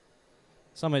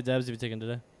So how many dabs have you taken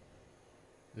today?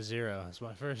 0. That's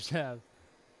my first dab.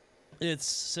 It's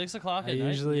 6 o'clock I at night.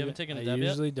 usually You haven't taken a I dab yet?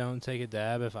 usually don't take a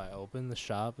dab if I open the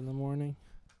shop in the morning.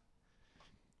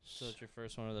 So it's your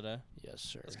first one of the day? Yes,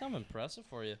 sir. That's kind of impressive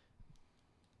for you.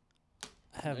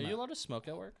 I have Are my, you allowed to smoke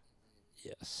at work?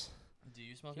 yes. Do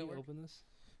you smoke Can at you work? open this,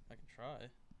 I can try.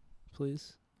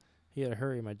 please? You gotta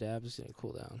hurry. My dab's is gonna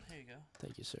cool down. There you go.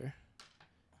 Thank you, sir.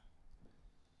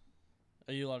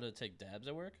 Are you allowed to take dabs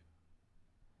at work?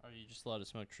 Or are you just allowed to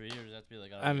smoke tree, or does that have to be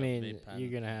like I a mean, vape pen?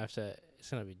 you're gonna have to. It's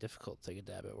gonna be difficult to take a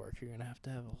dab at work. You're gonna have to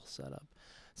have a whole setup.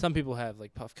 Some people have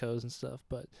like Puffcos and stuff,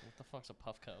 but What the fuck's a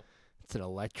Puffco? it's an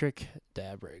electric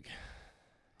dab rig.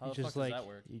 How You the fuck just does like that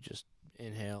work? you just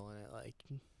inhale and it like.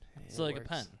 It's it like a works.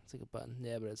 pen. It's like a button.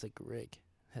 Yeah, but it's like a rig.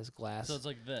 It has glass. So it's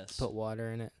like this. Put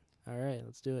water in it. All right,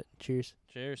 let's do it. Cheers.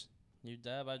 Cheers. You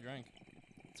dab, I drink.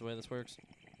 That's the way this works.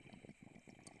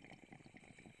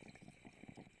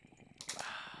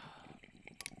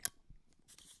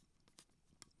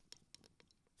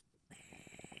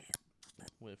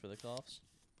 Wait for the coughs.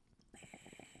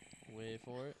 Wait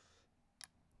for it.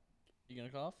 You gonna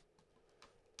cough?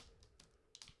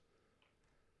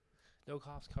 No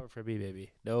coughs covered for me,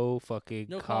 baby. No fucking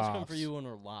No coughs. coughs come for you when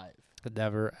we're live.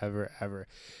 Never, ever, ever.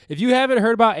 If you haven't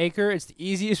heard about Anchor, it's the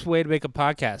easiest way to make a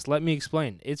podcast. Let me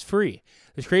explain. It's free.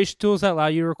 There's creation tools that allow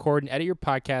you to record and edit your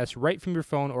podcast right from your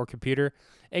phone or computer.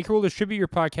 Anchor will distribute your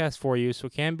podcast for you so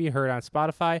it can be heard on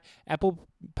Spotify, Apple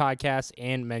Podcasts,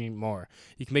 and many more.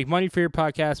 You can make money for your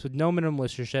podcast with no minimum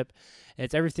listenership, and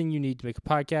it's everything you need to make a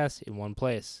podcast in one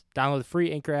place. Download the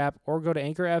free Anchor app or go to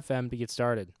Anchor FM to get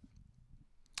started.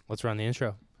 Let's run the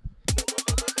intro.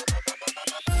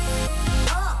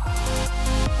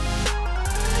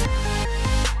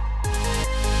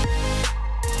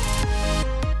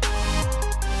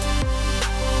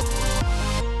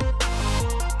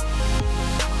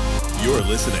 You're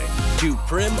listening to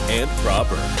Prim and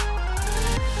Proper.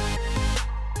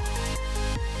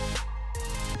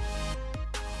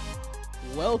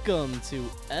 Welcome to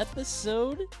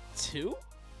episode 2?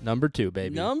 Number 2,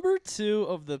 baby. Number 2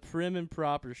 of the Prim and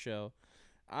Proper Show.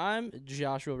 I'm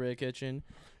Joshua Ray Kitchen,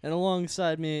 and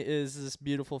alongside me is this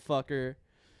beautiful fucker,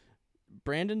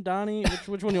 Brandon, Donnie.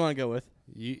 Which one do you want to go with?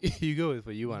 You go with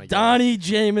what you want to Donnie go.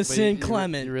 Jameson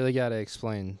Clement. You really got to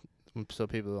explain so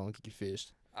people don't get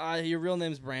confused. Your real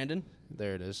name's Brandon.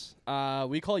 There it is.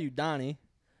 We call you Donnie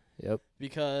Yep.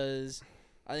 because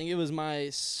I think it was my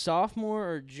sophomore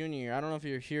or junior year. I don't know if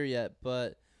you're here yet,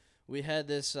 but we had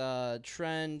this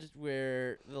trend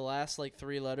where the last like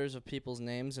 3 letters of people's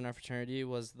names in our fraternity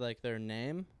was like their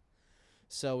name.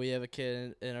 So we have a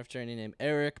kid in our fraternity named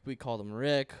Eric. We called him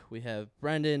Rick. We have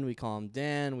Brendan. We call him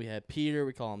Dan. We have Peter.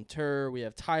 We call him Tur. We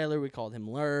have Tyler. We called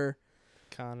him Lur.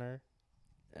 Connor.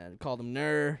 And called him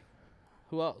Nur.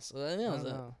 Who else? I think that was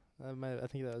it. I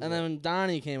think that was And then when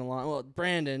Donnie came along, well,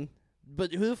 Brandon.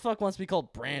 But who the fuck wants to be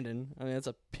called Brandon? I mean, that's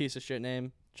a piece of shit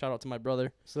name. Shout out to my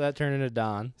brother. So that turned into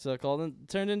Don. So it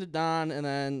turned into Don, and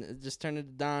then it just turned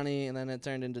into Donnie, and then it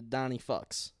turned into Donnie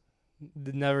Fucks.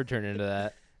 It never turned into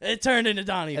that. It turned into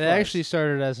Donnie It Fucks. actually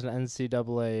started as an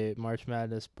NCAA March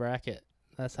Madness bracket.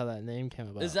 That's how that name came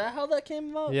about. Is that how that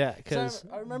came about? Yeah, because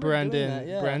I remember doing Brendan that,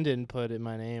 yeah. Brendan put in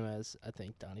my name as I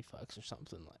think Donnie Fox or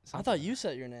something like. I thought you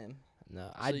set your name. No,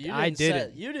 So I you I didn't didn't.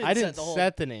 set- you didn't I set didn't the whole-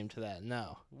 set the name to that.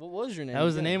 No, What was your name? that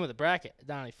was the again? name of the bracket,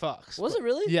 Donnie Fox. Was But- it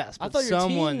really? Yes, I but thought your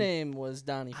someone. team name was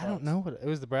Donnie Fucks. I don't know what it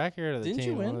was. The bracket or the Didn't you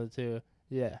team. win? One of the two.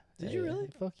 Yeah. Did you Yeah. really?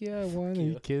 Fuck yeah, I won. Are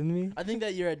you. you kidding me? I think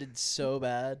that year I did so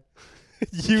bad.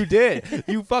 You did.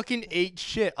 You fucking ate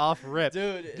shit off rip.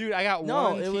 Dude, I got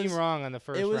No, one it team was- wrong on the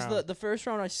first it was round. the first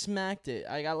round I smacked it.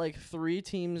 I got like 3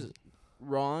 teams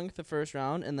wrong the first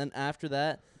round, and then after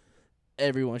that,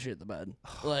 everyone shit the bed.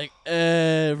 Like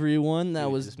everyone that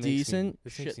Dude, was this makes me- decent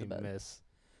this shit makes the me bed. miss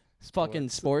Fucking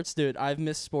sports, dude. I've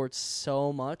missed sports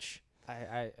so much.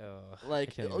 I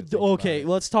Like, can't even think about okay, it.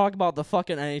 let's talk about the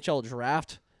fucking NHL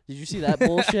draft. Did you see that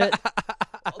bullshit?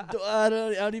 I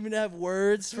don't even have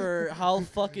words for how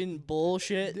fucking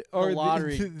bullshit the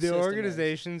lottery the system is.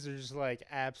 organizations are just like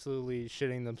absolutely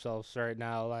shitting themselves right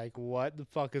now. Like, what the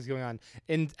fuck is going on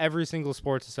in every single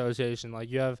sports association? Like,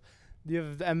 you have the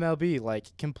MLB like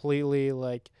completely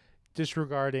like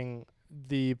disregarding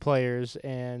the players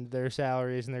and their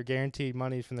salaries and their guaranteed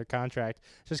money from their contract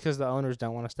just because the owners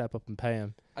don't want to step up and pay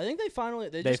them. I think they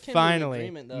They just came finally, to an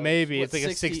agreement, though. maybe What, it's like a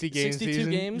 60-game 62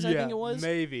 season. games, I Yeah, think it was.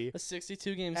 maybe. A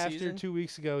 62-game After season. 2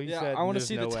 weeks ago, he Yeah, said, I want to "There's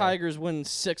see no the way." Tigers win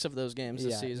 6 of those games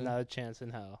this season. Not a chance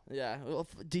in hell. Yeah, well,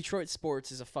 Detroit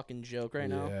sports is a fucking joke right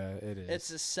now. Yeah, it is. It's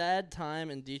a sad time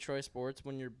in Detroit sports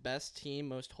when your best team,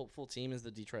 most hopeful team is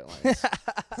the Detroit Lions.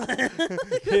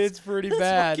 It's pretty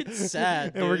bad. Fucking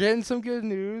sad, And we're dude. getting some good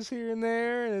news here and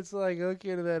there, and it's like,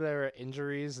 looking at that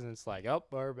injuries, and it's like, oh,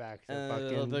 we're back to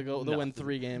fucking They'll win nothing.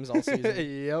 3 games all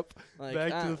season. Yep. Like,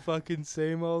 Back to the fucking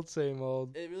same old, same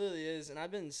old. it really is, and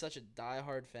I've been such a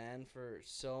diehard fan for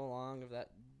so long of that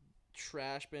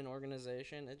trash bin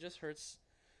organization. It just hurts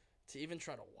to even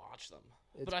try to watch them.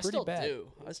 It's But I pretty still bad. do.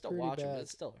 I It's still pretty watch them, but bad. it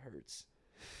still hurts.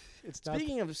 It's not.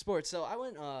 Speaking of sports, so I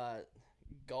went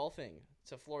golfing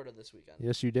to Florida this weekend.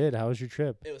 Yes, you did. How was your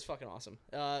trip? It was fucking awesome.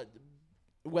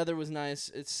 Weather was nice.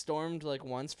 It stormed like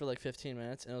once for like 15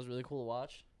 minutes, and it was really cool to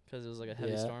watch because it was like a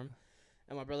heavy Yeah. storm.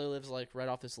 And my brother lives like right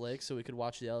off this lake, so we could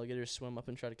watch the alligators swim up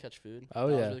and try to catch food. Oh,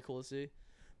 that yeah. was really cool to see.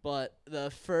 But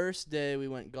the first day we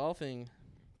went golfing,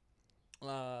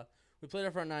 we played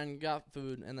our front 9, got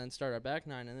food, and then started our back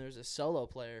 9. And there was a solo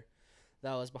player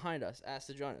that was behind us, asked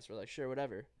to join us. We're like, sure,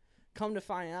 whatever. Come to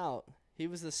find out, he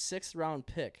was the 6th round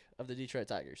pick of the Detroit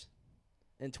Tigers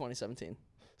in 2017.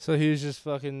 So he was just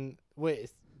fucking. Wait,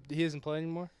 he doesn't play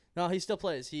anymore? No, he still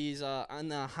plays. He's on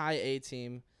the high A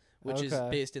team, which is Okay.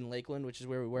 based in Lakeland, which is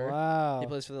where we were. Wow. He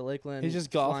plays for the Lakeland. He's just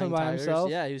golfing Flying by Tigers. himself?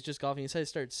 Yeah, he was just golfing. He said he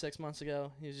started 6 months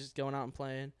ago. He was just going out and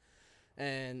playing.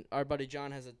 And our buddy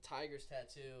John has a Tigers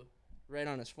tattoo right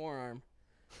on his forearm.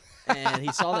 And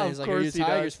he saw that. He's Of like, "Are you a course he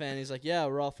Tigers does. fan?" He's like, "Yeah,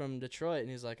 we're all from Detroit." And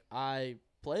he's like, "I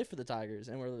play for the Tigers."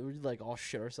 And we're like all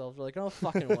shit ourselves. We're like, "No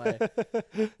fucking way."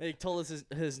 And he told us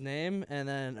his name, and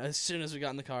then as soon as we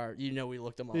got in the car, we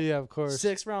looked him up. Yeah, of course.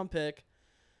 6th round pick,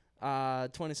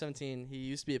 2017. He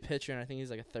used to be a pitcher, and I think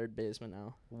he's like a third baseman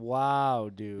now. Wow,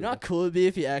 dude. You know how cool it'd be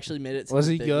if he actually made it to Was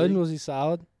the he big good? league? Was he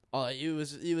solid? Oh, he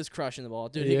was crushing the ball.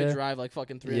 Dude, he Yeah. could drive like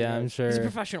fucking 300 Yeah, I'm yards. He's a sure.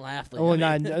 professional athlete. Oh,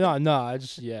 I mean, no. I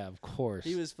just, yeah, of course.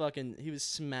 he was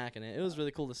smacking it. It was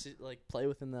really cool to see, like, play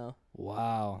with him, though.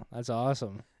 Wow, that's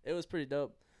awesome. It was pretty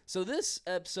dope. So this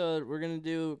episode, we're going to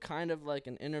do kind of like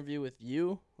an interview with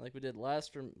you, like we did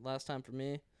last time for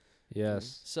me.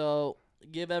 Yes. So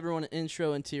give everyone an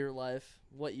intro into your life,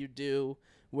 what you do,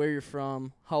 where you're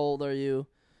from, how old are you,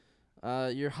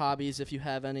 your hobbies, if you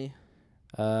have any.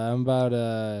 I'm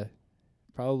about,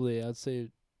 probably, I'd say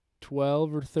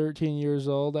 12 or 13 years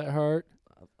old at heart.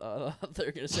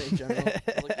 They're going to say in general. I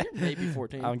was like, you're maybe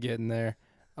 14. I'm getting there.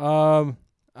 I'm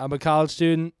a college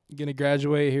student, gonna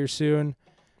graduate here soon.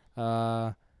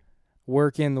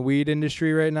 Work in the weed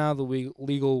industry right now, the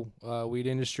legal weed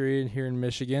industry here in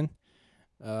Michigan.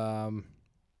 There's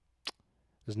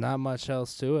not much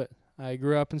else to it. I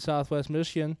grew up in Southwest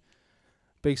Michigan,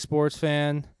 big sports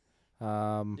fan.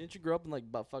 Didn't you grow up in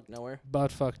like buttfuck nowhere?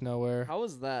 Butt fuck nowhere. How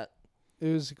was that?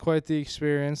 It was quite the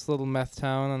experience. Little meth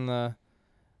town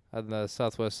on the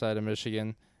southwest side of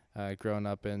Michigan. Growing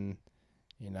up in,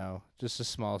 just a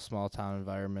small town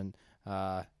environment.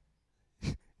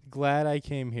 Glad I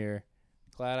came here.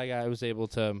 Glad I was able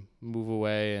to move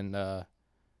away and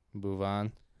move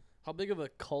on. How big of a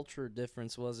culture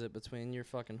difference was it between your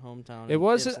fucking hometown It and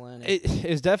wasn't. Ypsilanti? It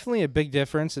is definitely a big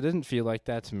difference. It didn't feel like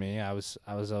that to me. I was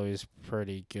always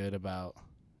pretty good about,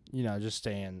 just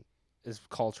staying as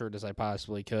cultured as I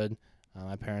possibly could.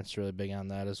 My parents are really big on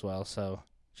that as well. So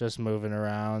just moving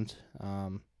around,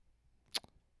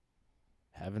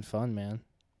 having fun, man.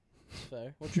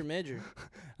 Fair. What's your major?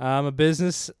 I'm a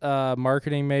business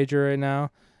marketing major right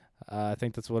now. I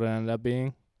think that's what I ended up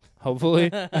being. Hopefully,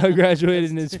 I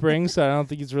graduated in spring, so I don't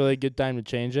think it's really a good time to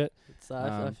change it.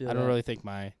 I feel I don't that. really think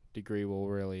my degree will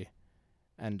really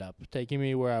end up taking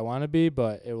me where I want to be,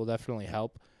 but it will definitely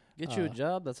help. Get you a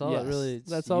job. That's all Yes, that really.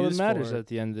 that's all that used matters for. at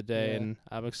the end of the day, Yeah. and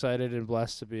I'm excited and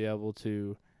blessed to be able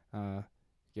to go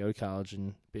to college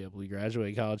and be able to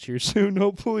graduate college here soon.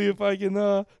 Hopefully, if I can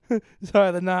tie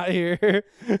the knot here.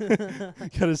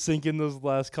 Gotta sink in those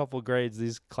last couple grades.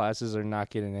 These classes are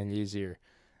not getting any easier.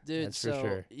 Dude, That's for so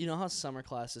sure. you know how summer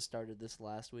classes started this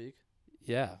last week?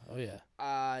 Yeah. Oh yeah.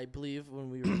 I believe when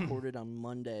we recorded on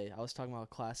Monday, I was talking about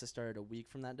classes started a week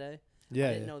from that day. Yeah.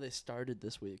 I didn't know they started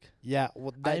this week. Yeah.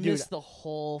 Well, I dude, missed the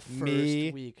whole first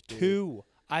me week, dude. too.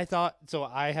 I thought so.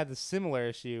 I had the similar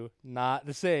issue, not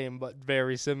the same, but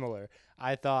very similar.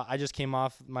 I thought I just came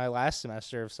off my last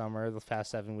semester of summer, the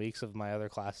past 7 weeks of my other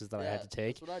classes that I had to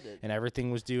take, That's what I did. and everything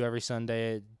was due every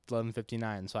Sunday at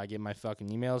 11:59. So I get my fucking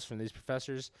emails from these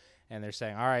professors, and they're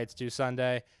saying, "All right, it's due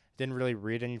Sunday," Didn't really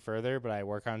read any further, but I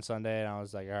work on Sunday, and I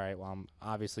was like, all right, well, I'm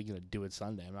obviously going to do it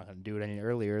Sunday. I'm not going to do it any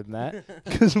earlier than that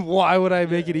because why would I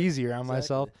make it easier on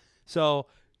myself? So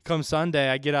come Sunday,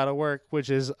 I get out of work, which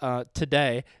is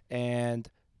today, and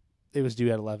it was due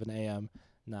at 11 a.m.,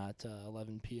 not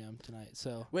 11 p.m. tonight.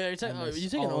 So Wait, are you taking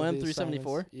OM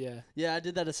 374? Yeah. Yeah, I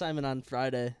did that assignment on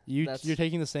Friday. You're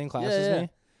taking the same class Yeah, as yeah. me?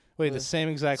 Wait, the same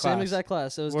exact class? Same exact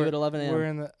class. It was due at 11 a.m. We're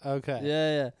in the okay.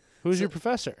 Yeah. Who's So- your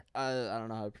professor? I don't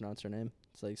know how to pronounce her name.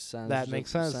 It's like Sans. That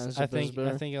makes sense. I think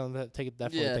I'm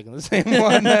definitely Yeah. taking the same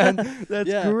one. Then. That's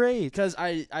Yeah. great. Because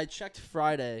I checked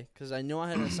Friday because I knew I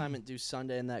had an assignment due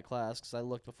Sunday in that class because I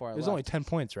looked before I It was left. only 10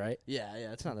 points, right? Yeah,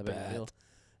 it's not that big of a Bad. deal.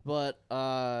 But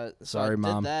so Sorry, I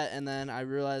Mom. did that, and then I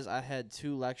realized I had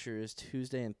 2 lectures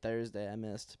Tuesday and Thursday I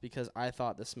missed because I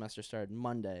thought the semester started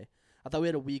Monday. I thought we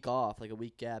had a week off, like a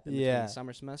week gap in between Yeah. the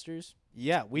summer semesters.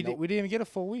 Yeah, we Nope. we didn't even get a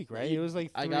full week, right? You- It was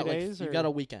like 3 I got days. like or you got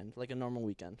a weekend, like a normal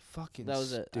weekend. fucking. That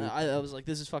was it. Stupid. I was like,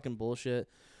 this is fucking bullshit.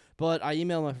 But I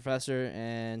emailed my professor,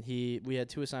 and we had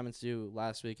 2 assignments due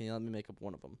last week, and he let me make up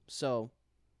one of them. So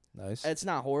Nice. it's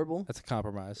not horrible. That's a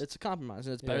compromise. It's a compromise,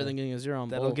 and it's better Yeah. than getting a 0 on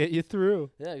That'll both. get you through.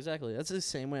 Yeah, exactly. That's the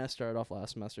same way I started off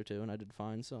last semester too, and I did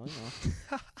fine. So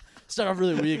start off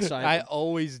really weak. So I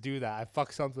always do that. I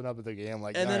fuck something up at the game,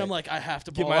 like, and then all I'm right, like, I have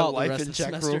to get ball my out the life rest in of the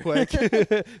check semester.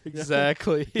 real quick.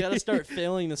 Exactly. You gotta start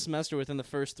failing the semester within the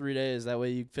first 3 days. That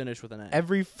way you finish with an A.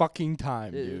 Every fucking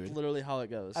time, It's dude. literally how it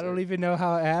goes. I don't even know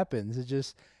how it happens. It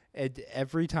just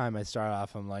every time I start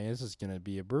off, I'm like, this is gonna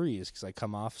be a breeze because I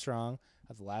come off strong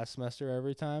at the last semester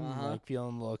every time. I'm Uh-huh. like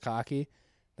feeling a little cocky.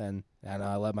 Then I know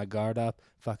I let my guard up.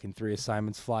 Fucking 3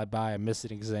 assignments fly by. I miss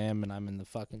an exam and I'm in the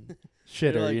fucking You're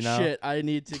shitter. like, you know? shit, I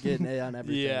need to get an A on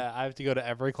everything. Yeah, I have to go to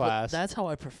every But class. that's how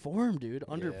I perform, dude.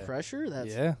 Under Yeah. pressure,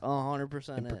 that's Yeah.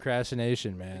 100% And it.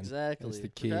 procrastination, man. Exactly. That's the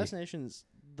key. Procrastination's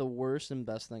the worst and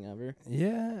best thing ever.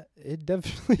 Yeah, it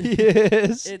definitely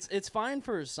is. It's fine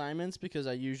for assignments because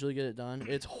I usually get it done.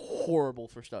 It's horrible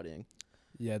for studying.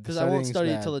 Yeah, Because I won't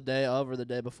study till the day of or the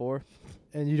day before.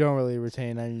 and you don't really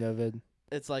retain any of it.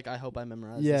 It's like I hope I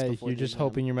memorize Yeah, this before you're the just exam.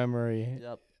 hoping your memory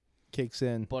Yep. kicks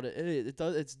in. But it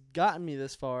does. It's gotten me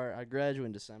this far. I graduate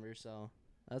in December, so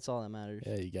that's all that matters.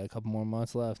 Yeah, you got a couple more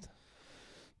months left.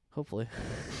 Hopefully.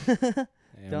 Yeah,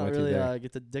 I'm Don't with you really there.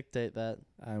 get to dictate that.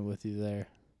 I'm with you there.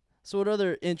 So what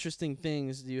other interesting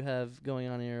things do you have going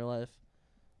on in your life?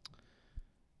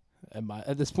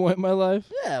 At this point in my life,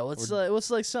 Yeah, what's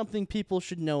like something people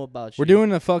should know about you? we're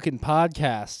doing a fucking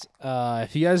podcast.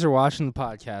 If you guys are watching the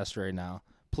podcast right now,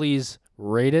 please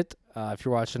rate it. If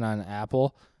you're watching on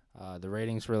Apple, the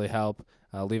ratings really help.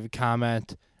 Leave a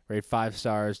comment, rate 5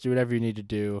 stars, do whatever you need to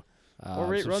do. or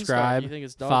rate Runstar if subscribe, you think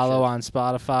it's dog follow shit. on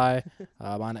Spotify,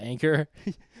 on Anchor,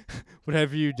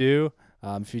 whatever you do.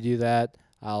 If you do that,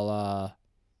 I'll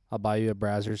buy you a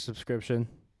browser subscription.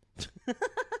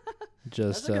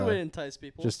 That's a good way to entice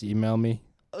people. Just email me.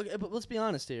 Okay, but let's be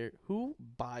honest here. Who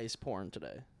buys porn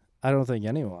today? I don't think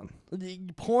anyone. The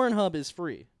Pornhub is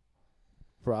free.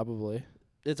 Probably.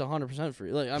 It's 100%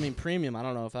 free. Like, I mean, premium. I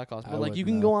don't know if that costs, I but like, you wouldn't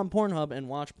can know. go on Pornhub and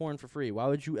watch porn for free. Why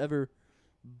would you ever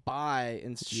buy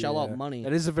and shell out Yeah. money?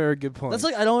 That is a very good point. That's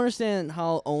like I don't understand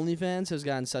how OnlyFans has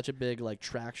gotten such a big like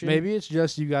traction. Maybe it's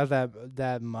just you got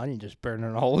that money just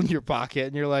burning a hole in your pocket,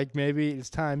 and you're like, maybe it's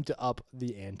time to up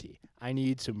the ante. I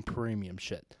need some premium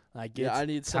shit. Like, Yeah, it's I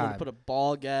need someone to time. put a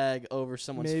ball gag over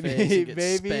someone's maybe face and get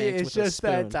maybe spanked it's with a just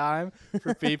that spoon. time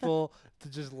for people to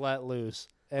just let loose,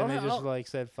 and they Well, just I'll- like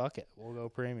said, "Fuck it, we'll go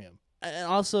premium." And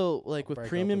also, like with Break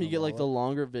premium, open you the get like the wallet.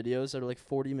 longer videos that are like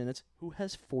 40 minutes. Who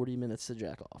has 40 minutes to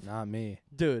jack off? Not me.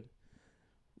 Dude,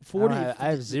 I 40,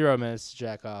 have 0 minutes to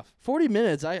jack off. 40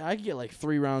 minutes, I could get like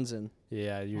 3 rounds in.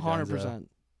 Yeah, you're 100%.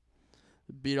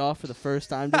 Beat off for the first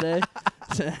time today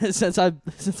since I've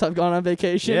gone on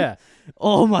vacation. Yeah,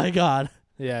 Oh my god.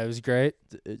 yeah, it was great.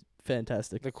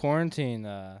 Fantastic. The quarantine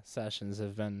sessions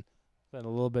have been a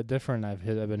little bit different. I've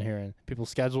been hearing people's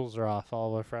schedules are off. All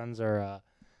of our friends are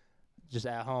just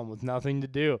at home with nothing to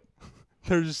do.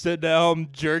 They're just sitting at home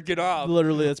jerking off.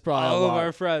 Literally, it's probably All a of lot.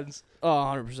 our friends. Oh,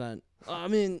 100%. I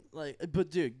mean, like, but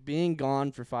dude, being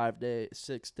gone for 5 days,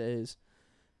 6 days,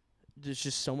 there's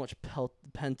just so much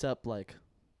pent up, like,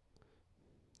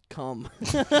 cum.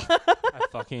 I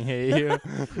fucking hate you.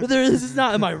 But this is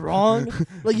not, am I wrong?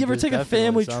 Like, you ever There's take a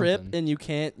definitely family trip something. and you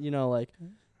can't, like,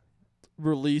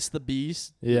 release the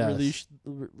beast? Yes.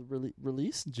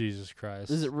 Release? Jesus Christ.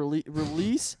 Is it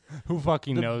release? Who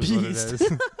fucking the knows what it beast?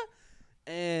 is?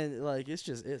 And, like,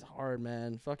 it's hard,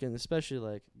 man. Fucking, especially,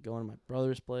 like, going to my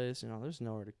brother's place. There's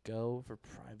nowhere to go for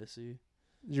privacy.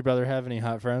 Did your brother have any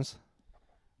hot friends?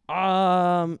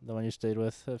 Um, The one you stayed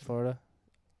with at Florida?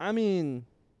 I mean,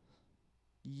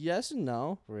 Yes and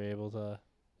no. Were you able to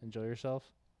enjoy yourself?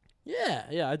 Yeah,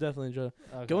 I definitely enjoyed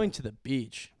it. Okay. Going to the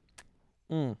beach.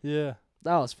 Yeah.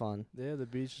 That was fun. Yeah, the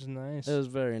beach is nice. It was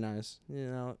very nice. You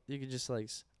know, you could just like.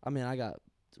 I got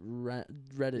red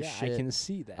as yeah, shit. I can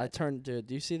see that. I turned, dude.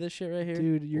 Do you see this shit right here?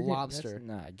 Dude, you're lobster. That's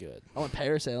not good. I went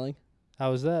parasailing. How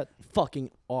was that?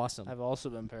 Fucking awesome. I've also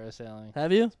been parasailing.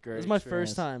 Have you? Great It was my experience.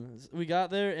 first time. We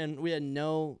got there and we had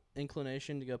no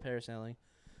inclination to go parasailing,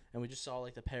 and we just saw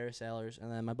like the parasailers.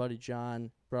 And then my buddy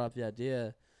John brought up the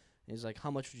idea. He's like,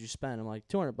 "How much would you spend?" I'm like,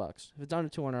 $200. If it's under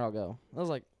 200, I'll go. I was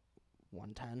like,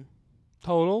 110.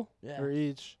 Total? Yeah. Or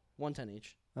each? 110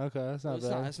 each. Okay, that's not It's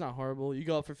bad. not. It's not horrible. You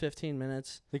go up for 15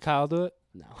 minutes. Did Kyle do it?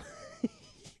 No.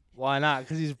 Why not?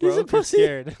 Because he's He's a broke or pussy.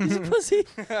 scared. He's a pussy.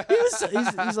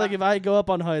 He's like, if I go up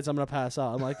on heights, I'm gonna pass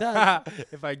out. I'm like that.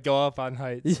 If I go up on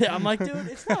heights. Yeah, I'm like, dude,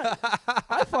 it's not.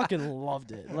 I fucking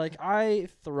loved it. Like, I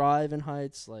thrive in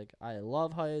heights. Like, I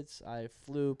love heights. I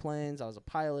flew planes. I was a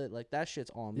pilot. Like, that shit's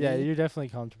on me. Yeah, you're definitely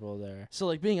comfortable there. So,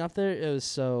 like, being up there, it was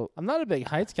so. I'm not a big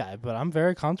heights guy, but I'm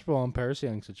very comfortable in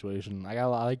parasailing situation. I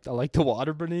like the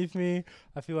water beneath me.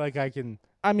 I feel like I can.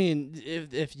 I mean,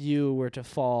 if you were to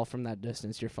fall from that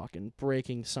distance, you're fucking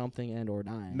breaking something and or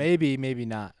dying. Maybe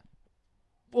not.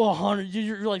 Well, 100.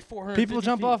 You're like 400. People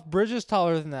jump off bridges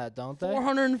taller than that, don't they?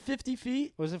 450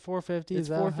 feet. Was it 450? It's Is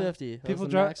that how- 450. That was People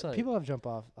the jump. max height. People have jump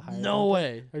off higher. No don't they?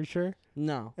 way. Are you sure?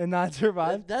 No. And not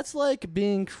survive. That's like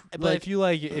being. But if you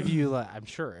like, I'm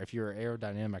sure if you're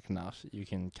aerodynamic enough, you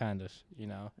can kind of,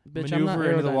 Bitch, I'm not maneuver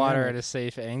into the water aerodynamic. at a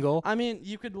safe angle. I mean,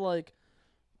 you could like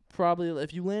probably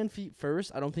if you land feet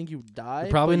first, I don't think you die.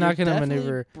 You're probably but not you're gonna definitely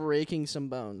maneuver- breaking some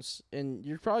bones, and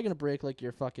you're probably gonna break like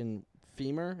your fucking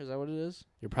femur. Is that what it is?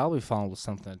 You're probably falling with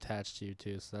something attached to you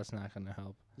too, so that's not gonna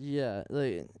help. Yeah,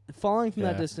 like falling from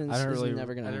that distance I is don't really,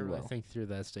 never gonna I end didn't really well. think through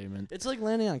that statement. It's like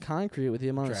landing on concrete with the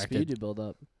amount of Track speed it. you build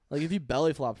up. Like if you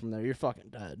belly flop from there, you're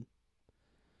fucking dead.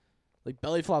 Like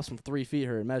belly flops from 3 feet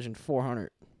hurt. Imagine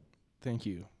 400. Thank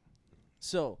you,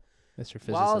 So Mr. Physicist.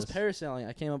 while I was parasailing,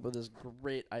 I came up with this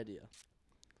great idea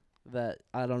that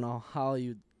I don't know how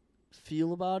you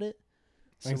feel about it.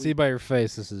 I can So see by your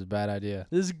face this is a bad idea.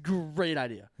 this is a great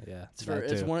idea. Yeah, It's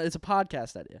a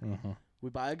podcast idea. Mm-hmm. We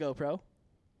buy a GoPro,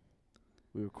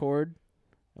 we record,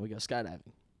 and we go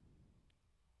skydiving.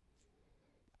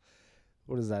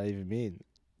 What does that even mean?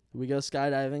 We go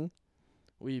skydiving,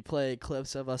 we play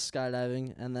clips of us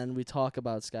skydiving, and then we talk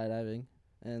about skydiving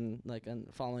and like a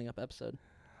following up episode.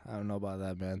 I don't know about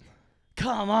that, man.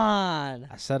 Come on.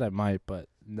 I said I might, but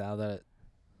now that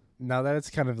it's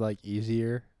kind of like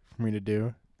easier for me to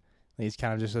do, like it's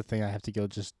kind of just a thing I have to go.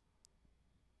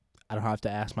 I don't have to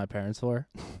ask my parents for.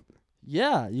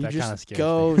 Yeah, you That kinda just scares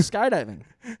go skydiving.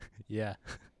 Yeah,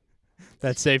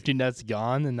 that safety net's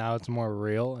gone, and now it's more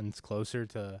real and it's closer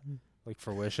to like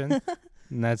fruition.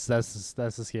 And that's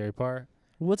the scary part.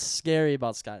 What's scary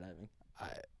about skydiving?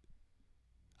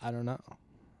 I don't know.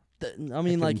 I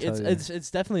mean, like couldn't tell you.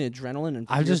 it's definitely adrenaline and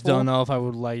I just fearful. don't know if I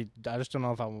would like. I just don't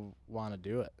know if I would want to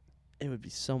do it. It would be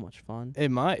so much fun.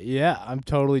 It might. Yeah, I'm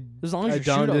totally. As long as I your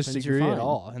don't chute opens, you're disagree at fine.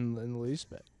 all in the least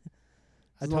bit.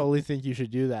 I As long- totally think you should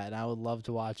do that, and I would love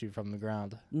to watch you from the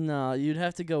ground. No, you'd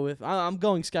have to go with. I'm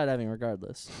going skydiving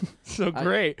regardless. So I-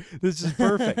 great. This is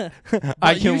perfect. But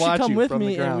I can you should watch come you with from me,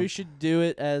 the ground. and we should do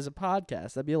it as a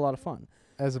podcast. That'd be a lot of fun.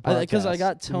 As a podcast. Because I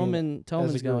got You mean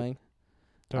Toman's group? going.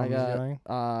 Toman's got-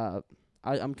 going?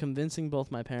 I'm convincing both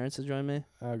my parents to join me.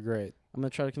 Oh, great. I'm gonna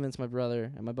try to convince my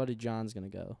brother, and my buddy John's gonna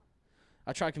go.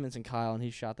 I tried convincing Kyle, and he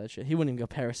shot that shit. He wouldn't even go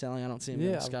parasailing. I don't see him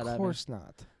Yeah, going skydiving. of course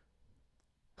not.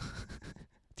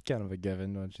 It's kind of a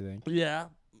given, don't you think? Yeah,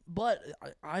 but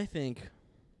I think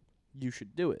you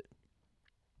should do it.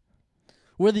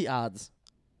 What are the odds?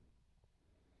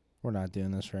 We're not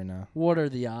doing this right now. What are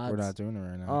the odds? We're not doing it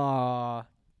right now. Aw,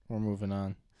 We're moving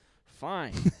on.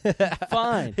 fine.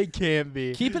 Fine. It can't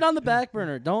be. Keep it on the back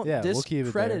burner. Don't Yeah, we'll keep it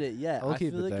discredit there. it yet. I'll I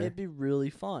keep feel it like there. it'd be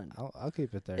really fun. I'll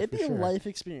keep it there. It'd for be sure. a life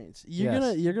experience. You're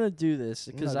Yes. gonna do this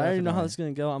because No, I already know how definitely. this is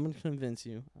gonna go. I'm gonna convince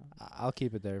you, I'll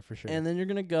keep it there for sure. and then you're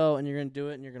gonna go and you're gonna do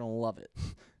it and you're gonna love it.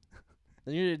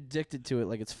 Then you're addicted to it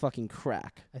like it's fucking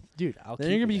crack. Dude, I'll Then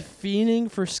keep you're gonna it be fiending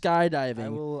for there.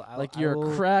 skydiving like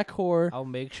you're a crack whore. I'll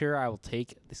make sure I will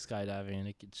take the skydiving and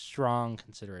it's strong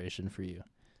consideration for you.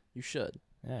 You should.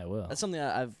 Yeah, I will. That's something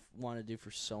I've wanted to do for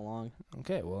so long.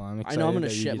 Okay, well, I'm I excited. know I'm gonna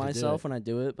that you shit get to do myself it. when I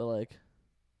do it, but like,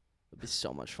 it'd be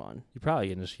so much fun. You're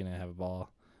probably just gonna have a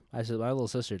ball. I said my little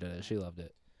sister did it. She loved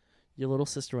it. Your little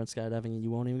sister went skydiving and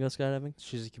you won't even go skydiving?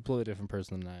 She's a completely different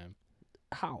person than I am.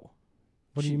 How?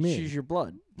 What do you mean? She's your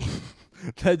blood.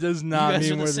 That does not guys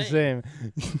mean are the we're the same.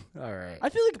 All right. I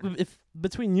feel like if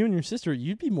between you and your sister,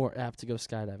 you'd be more apt to go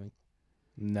skydiving.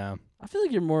 No. I feel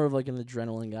like you're more of like an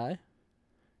adrenaline guy.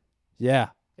 Yeah.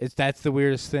 That's the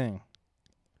weirdest thing.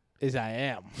 Is I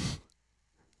am.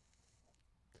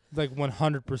 Like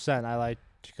 100%. I like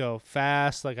to go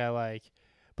fast. But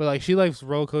like she likes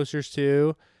roller coasters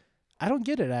too. I don't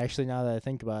get it actually now that I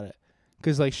think about it.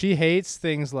 Because like she hates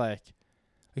things like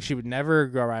she would never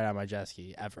go ride on my jet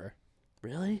ski ever.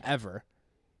 Really? Ever.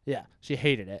 Yeah. She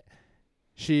hated it.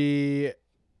 She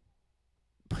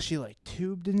like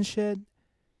tubed and shit.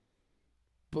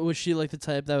 But was she like the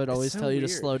type that would It's always so tell you to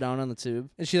weird. slow down on the tube?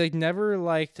 And she like never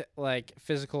liked like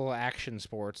physical action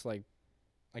sports like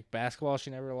basketball. She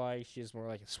never liked. She's more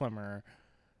like a swimmer.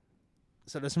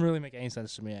 So it doesn't really make any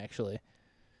sense to me actually.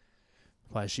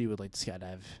 Why she would like to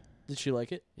skydive? Did she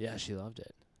like it? Yeah, she loved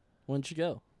it. When'd she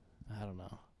go? I don't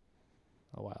know.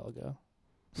 A while ago.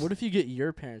 What if you get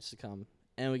your parents to come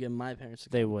and we get my parents to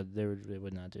come? They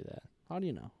would not do that. How do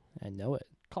you know? I know it.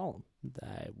 Call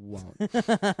I won't.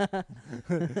 them.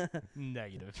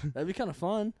 Negative. That'd be kind of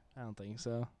fun. I don't think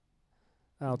so.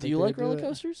 I don't Do think you they like would do roller it.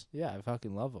 coasters? Yeah, I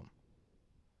fucking love them.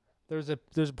 There's a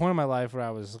point in my life where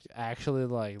I was actually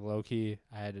like low key.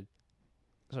 I had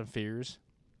some fears,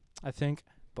 I think,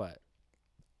 but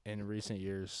in recent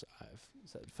years I've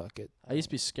said fuck it. I used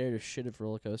to be scared as shit of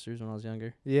roller coasters when I was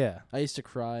younger. Yeah. I used to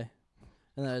cry,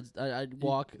 and I'd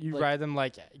walk. You like, ride them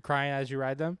like crying as you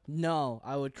ride them. No,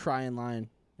 I would cry in line.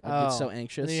 I'd get so And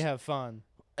anxious. then you have fun.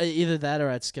 Either that or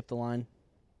I'd skip the line.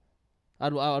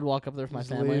 I'd walk up there with my Just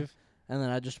family, leave. and then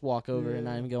I'd just walk over and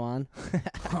not Yeah. even go on.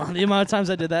 The amount of times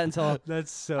I did that until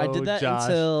That's so. I did that Josh.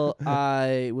 until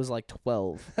I was like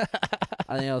 12.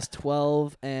 I think I was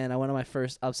 12, and I went on my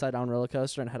first upside down roller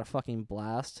coaster and had a fucking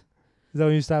blast. Is that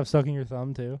when you stop sucking your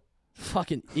thumb too?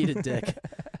 Fucking eat a dick.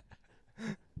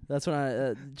 That's when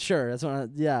I sure. That's when I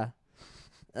yeah.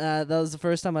 That was the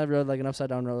first time I rode like an upside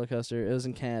down roller coaster. It was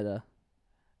in Canada,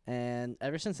 and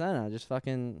ever since then I just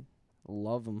fucking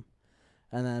love them.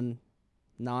 And then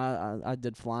now I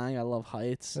did flying. I love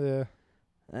heights, Yeah.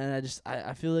 and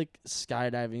I feel like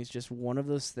skydiving is just one of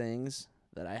those things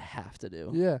that I have to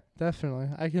do. Yeah, definitely.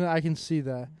 I can see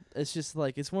that. It's just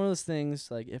like it's one of those things.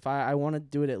 Like if I want to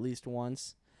do it at least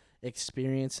once,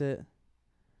 experience it,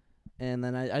 and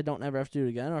then I don't ever have to do it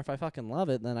again. Or if I fucking love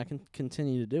it, then I can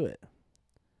continue to do it.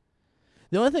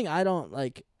 The only thing I don't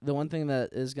like, the one thing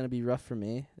that is gonna be rough for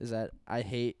me is that I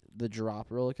hate the drop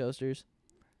roller coasters.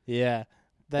 Yeah.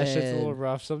 That shit's a little And-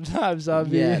 rough sometimes on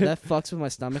me. Yeah, that fucks with my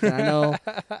stomach. And I know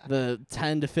the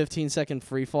 10 to 15 second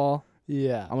free fall.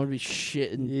 Yeah. I'm gonna be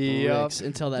shitting Yep. bricks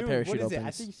until that Dude, parachute what is opens. it?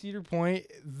 I think Cedar Point,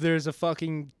 there's a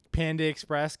fucking Panda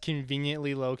Express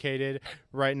conveniently located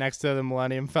right next to the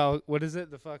Millennium Falcon. What is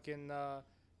it? The fucking not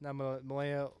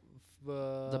Millennium.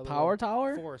 the Power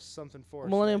Tower, Force.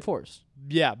 Millennium right? Force.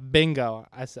 Yeah, bingo.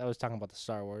 I was talking about the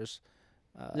Star Wars.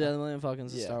 Yeah, the Millennium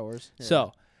Falcon's yeah. the Star Wars. Yeah.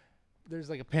 So there's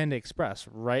like a Panda Express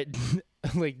right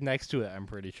like next to it, I'm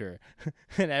pretty sure.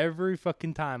 And every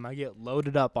fucking time I get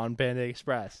loaded up on Panda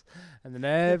Express. And then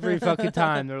every fucking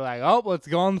time they're like, "Oh, let's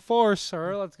go on the Force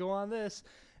or let's go on this."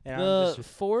 And I'm the just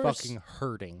Force. fucking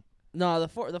hurting. No, the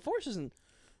Force isn't.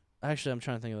 Actually, I'm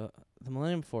trying to think of the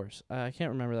Millennium Force. I can't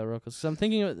remember that real quick. So I'm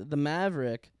thinking of the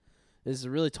Maverick is the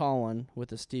really tall one with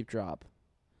the steep drop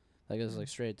that goes like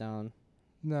straight down.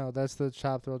 No, that's the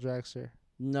Chop Thrill Dragster.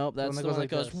 Nope, The one that's that the goes one like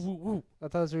that goes. this. Woo, woo. I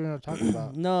thought that's what we were talking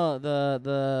about. No,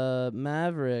 the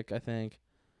Maverick, I think.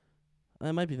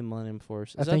 That might be the Millennium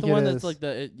Force. I Is that think the it one is. that's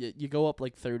like you go up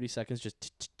like 30 seconds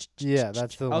just. Yeah,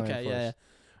 that's the Millennium Okay, yeah, Force. yeah.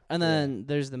 And then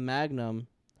there's the Magnum,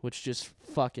 which just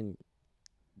fucking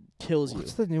kills you.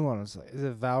 What's the new one? Is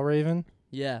it Valraven?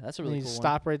 Yeah, that's a And really you cool one.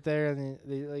 stop right there, and then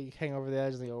they like hang over the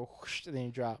edge, and they go, whoosh, and then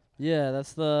you drop. Yeah,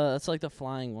 that's like the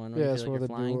flying one. where Yeah, you that's feel one like of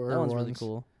you're the flying. newer That one's really ones.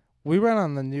 cool. We went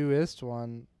on the newest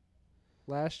one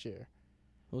last year.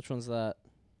 Which one's that?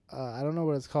 I don't know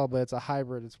what it's called, but it's a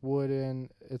hybrid. It's wood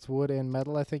and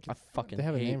metal, I think. I fucking they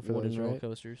have a hate name for wooden those, roller right?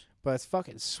 coasters But it's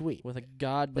fucking sweet. with a But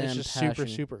goddamn it's just passion.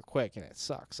 super quick, and it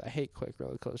sucks. I hate quick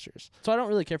roller coasters. So I don't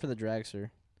really care for the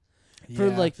dragster. For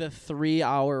like the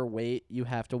 3-hour wait, you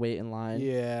have to wait in line.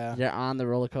 yeah, You're on the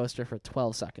roller coaster for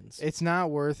 12 seconds. it's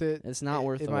not worth it. It's not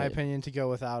worth in the my wait. opinion, to go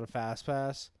without a fast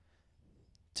pass.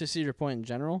 To Cedar Point in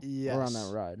general, Yes. or on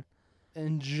that ride.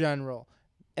 In general,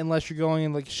 unless you're going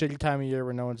in like a shitty time of year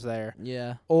where no one's there.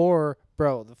 Yeah. Or,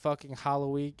 bro, the fucking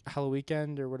Halloween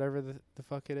or whatever the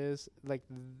fuck it is, like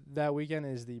that weekend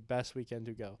is the best weekend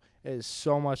to go. It is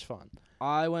so much fun.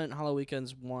 I went Halloween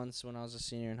weekends once when I was a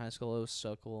senior in high school. It was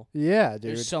so cool. Yeah, dude.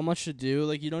 There's so much to do.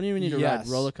 Like, you don't even need to ride Yes.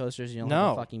 roller coasters. You'll have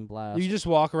No. a fucking blast. You just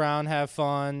walk around, have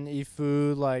fun, eat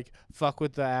food, like fuck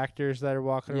with the actors that are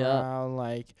walking Yeah. around.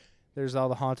 Like There's all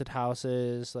the haunted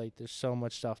houses. Like, there's so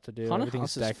much stuff to do. Haunted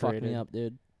Everything's houses fuck decorated. me up,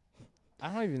 dude.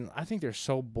 I think they're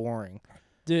so boring.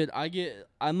 Dude,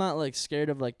 I'm not like scared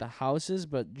of like the houses,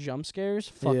 but jump scares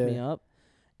fuck me Yeah. up,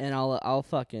 and I'll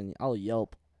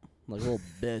yelp like a little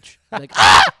bitch. Like,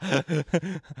 I think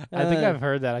Uh, I've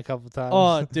heard that a couple times.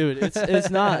 oh, dude, it's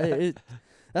not.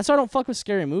 That's why I don't fuck with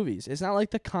scary movies. It's not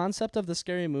like the concept of the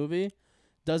scary movie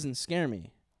doesn't scare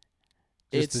me.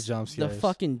 Just It's the jump the scares.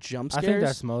 fucking jump I scares.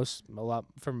 think that's a lot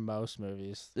for most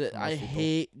movies. I Most people.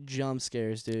 hate jump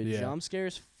scares, dude. Yeah. Jump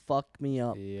scares fuck me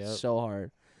up Yep. so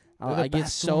hard. They're the I get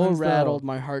best so ones, though. rattled.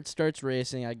 My heart starts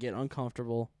racing. I get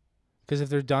uncomfortable. Because if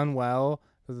they're done well,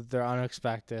 they're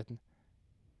unexpected,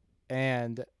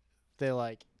 and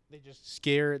they just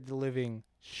scare the living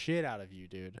shit out of you,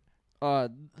 dude.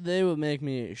 They would make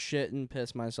me shit and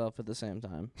piss myself at the same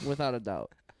time, without a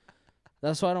doubt.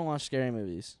 That's why I don't watch scary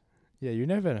movies. Yeah, you've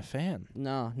never been a fan.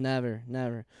 No, never.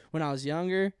 When I was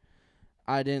younger,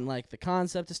 I didn't like the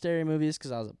concept of scary movies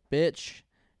because I was a bitch.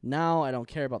 Now I don't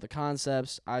care about the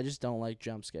concepts. I just don't like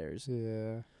jump scares.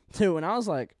 Yeah. Dude, when I was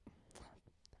like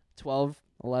 12,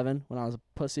 11, when I was a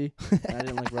pussy, and I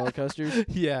didn't like roller coasters,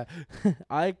 Yeah.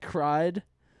 I cried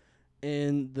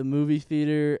in the movie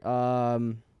theater.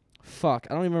 Fuck,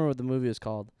 I don't even remember what the movie was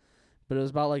called, but it was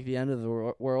about like the end of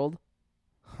the world.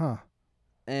 Huh.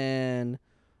 And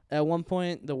at one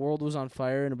point, the world was on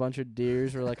fire, and a bunch of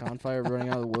deers were like on fire, running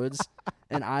out of the woods.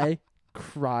 And I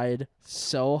cried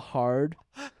so hard,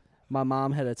 my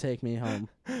mom had to take me home.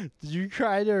 Did you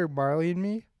cry to Marley and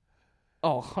Me?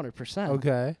 Oh, 100%.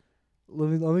 Okay. Let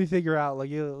me figure out.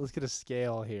 Let's get a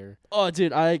scale here. Oh,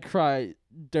 dude, I cry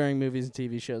during movies and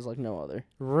TV shows like no other.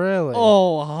 Really?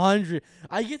 Oh, 100.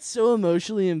 I get so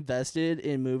emotionally invested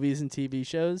in movies and TV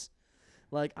shows.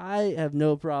 Like, I have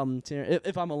no problem tearing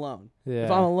if I'm alone. Yeah.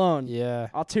 If I'm alone, Yeah.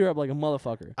 I'll tear up like a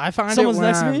motherfucker. I find Someone's it when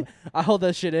next to me, I'm- I hold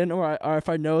that shit in, or if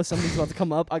I know something's about to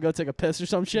come up, I go take a piss or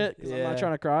some shit 'cause I'm Yeah. not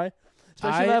trying to cry.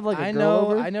 Especially if I have like a I girl know.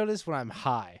 over. I notice when I'm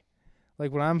high,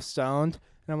 like when I'm stoned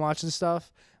and I'm watching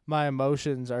stuff, my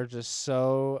emotions are just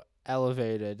so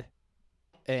elevated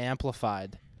and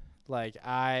amplified. Like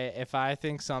if I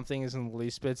think something is in the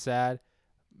least bit sad,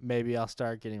 maybe I'll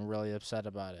start getting really upset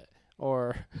about it.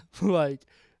 Or like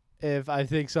if I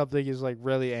think something is like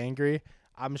really angry,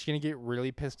 I'm just gonna get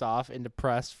really pissed off and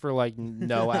depressed for like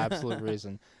no absolute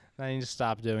reason. And I need to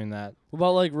stop doing that. What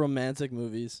about like romantic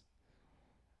movies?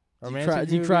 Romantic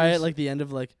Do you cry movies? at like the end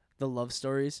of like the love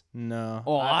stories? No.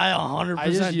 Oh, I 100% I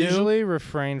just do. usually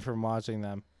refrain from watching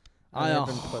them. I I've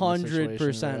never been put in the situation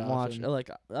 100% very watch. often. Like,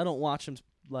 I don't watch them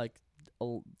like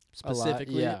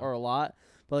specifically yeah. or a lot,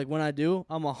 but like when I do,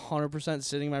 I'm 100%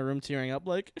 sitting in my room tearing up.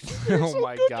 Like, Oh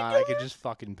my god, I could just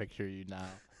fucking picture you now.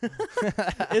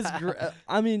 it's.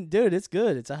 I mean, dude, it's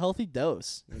good. It's a healthy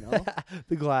dose. You know.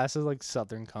 The glass is like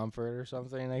Southern Comfort or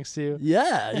something next to you.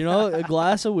 Yeah, you know, a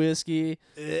glass of whiskey,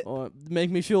 or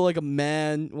make me feel like a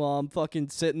man while I'm fucking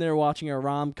sitting there watching a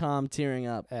rom-com tearing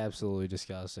up. Absolutely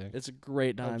disgusting. It's a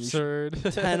great time. You should-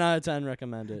 Absurd. 10 out of 10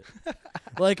 recommend it.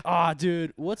 Like,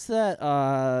 dude, what's that?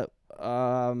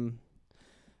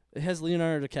 It has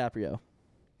Leonardo DiCaprio.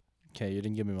 Okay, you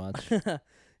didn't give me much.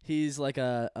 He's like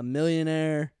a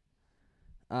millionaire.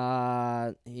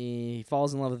 He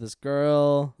falls in love with this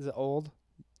girl. Is it old?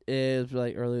 It's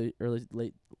like early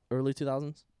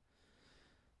 2000s.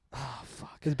 Oh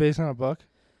fuck. It's based on a book.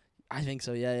 I think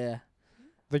so. Yeah.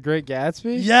 The Great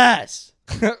Gatsby. Yes.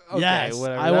 Okay, yes.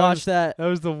 whatever. I That watched that. That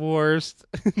was the worst.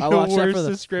 I the watched that worst for the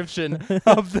description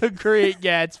of the Great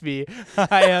Gatsby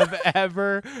I have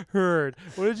ever heard.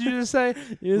 What did you just say?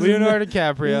 He's Leonardo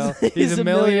DiCaprio. He's a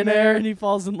millionaire and he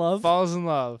falls in love. Falls in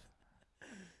love.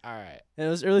 All right. And it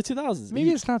was early 2000s.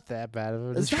 Maybe it's not that bad of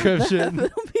a It's not description.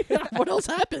 bad. What else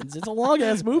happens? It's a long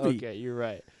ass movie. Okay, you're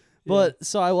right. But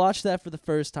so I watched that for the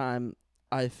first time,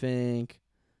 I think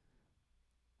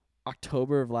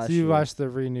October of last So year. you watched the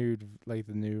renewed, like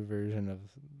the new version of?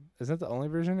 Is that the only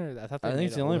version, or I thought they I think made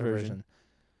it's the an only older version.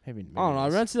 Maybe. I don't know. I it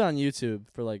is. rented it on YouTube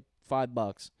for like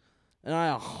 $5, and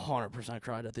I 100%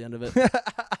 cried at the end of it.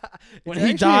 When It's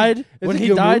he actually- died, it's when a he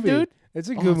good died, movie. dude. It's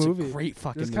a Oh, good it's movie. a great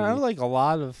fucking There's movie. kind of like a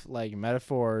lot of like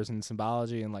metaphors and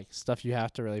symbology and like stuff you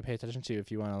have to really pay attention to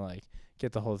if you want to like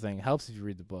get the whole thing. It helps if you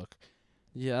read the book.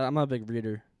 Yeah, I'm not a big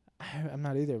reader. I'm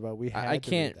not either, but we had I to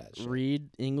can't read that shit. read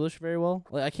English very well.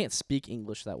 Like I can't speak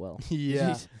English that well.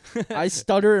 Yeah. I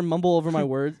stutter and mumble over my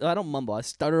words. I don't mumble. I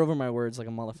stutter over my words like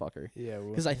a motherfucker. Yeah.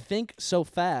 Because I think so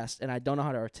fast and I don't know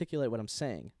how to articulate what I'm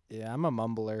saying. Yeah, I'm a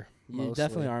mumbler. You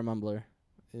definitely are a mumbler.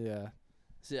 Yeah.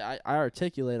 See, I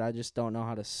articulate. I just don't know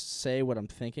how to say what I'm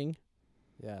thinking.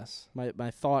 Yes.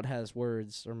 My thought has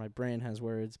words, or my brain has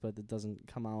words, but it doesn't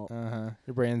come out.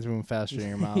 Your brain's moving faster than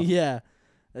your mouth. Yeah,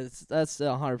 that's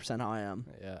 100% how I am.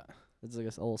 Yeah. It's like a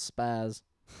little spaz.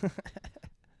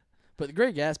 But The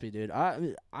Great Gatsby, dude,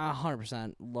 I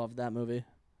 100% loved that movie.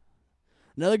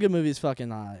 Another good movie is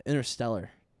fucking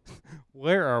Interstellar.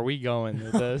 Where are we going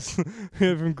with this?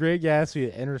 From Great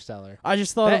Gatsby to Interstellar. I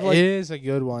just thought That of like, is a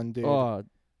good one, dude. oh,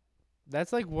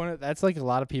 That's like that's like a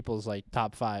lot of people's like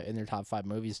top 5 in their top 5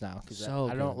 movies now. Cause So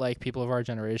I don't good. like people of our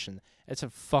generation. It's a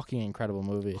fucking incredible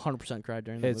movie. 100% cried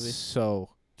during the It's movie. so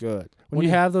good. When What you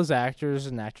do you- have those actors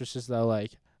and actresses though,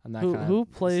 like on that kind Who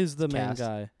of plays the main cast.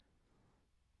 guy?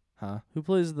 Huh? Who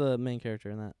plays the main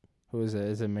character in that? Who is it?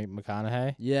 Is it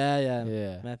McConaughey? Yeah,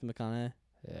 Yeah. Matthew McConaughey.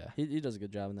 Yeah. He does a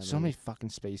good job in that So movie. many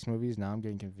fucking space movies. Now I'm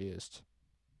getting confused.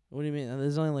 What do you mean?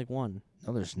 There's only like one.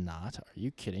 No, there's not. Are you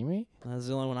kidding me? That's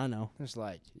the only one I know. There's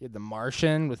like you had The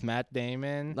Martian with Matt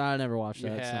Damon. I never watched You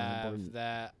that. It's not have important.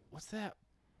 that. What's that?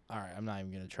 All right, I'm not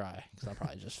even gonna try because I'll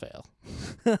probably just fail.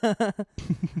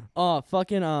 Oh,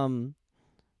 fucking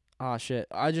oh shit.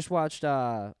 I just watched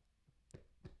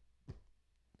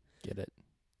Get it?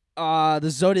 the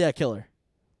Zodiac Killer.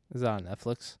 Is that on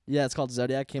Netflix? Yeah, it's called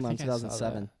Zodiac. Came I out in think I saw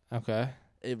 2007. that. Okay.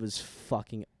 It was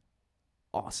fucking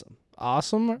awesome.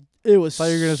 Awesome. It was Thought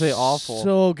you were gonna say awful.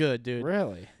 So good, dude.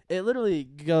 Really? It literally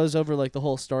goes over like the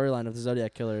whole storyline of the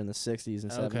Zodiac Killer in the 60s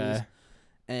and 70s Okay.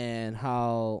 and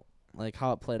how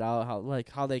it played out,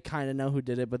 how they kind of know who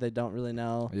did it but they don't really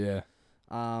know. Yeah.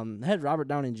 It had Robert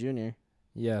Downey Jr.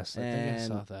 Yes, I think I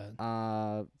saw And,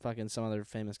 that. Fucking some other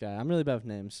famous guy. I'm really bad with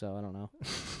names, so I don't know.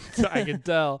 I can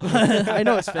tell. I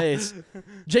know his face.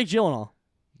 Jake Gyllenhaal.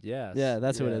 Yes. Yeah,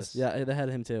 that's who it is. yes. Yeah, they had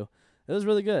him too. It was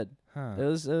really good. Huh. It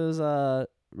was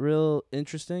real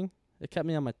interesting. It kept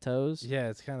me on my toes. Yeah,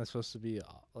 it's kind of supposed to be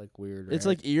like weird. It's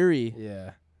right? like eerie.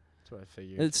 Yeah. That's what I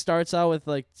figured. It starts out with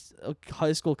like a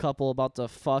high school couple about to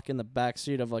fuck in the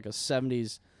backseat of like a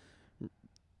 70s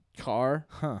car,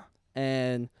 Huh.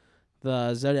 and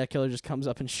the Zodiac Killer just comes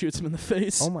up and shoots him in the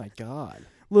face. Oh my god.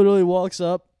 Literally walks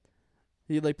up.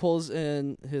 He like pulls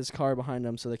in his car behind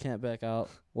him so they can't back out.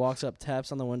 Walks up,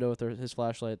 taps on the window with his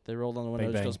flashlight. They roll down the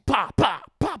window. Bang, It just goes pa pa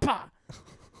pa pa.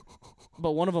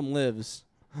 But one of them lives,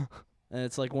 and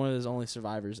it's like one of his only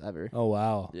survivors ever. Oh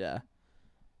wow. Yeah,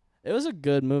 it was a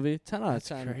good movie. 10 out of That's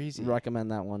 10. crazy.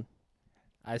 Recommend that one.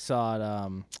 I saw it.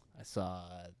 I saw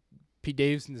Pete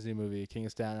Davidson's new movie, King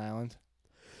of Staten Island.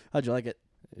 How'd you like it?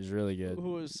 It was really good. It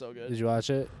was so good. Did you watch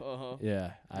it? Uh-huh.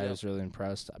 Yeah, I Yep. was really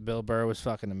impressed. Bill Burr was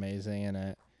fucking amazing in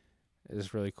it. It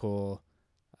was really cool.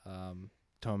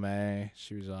 Tomei,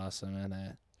 she was awesome in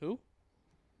it. Who?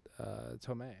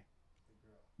 Tomei.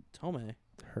 Tomei.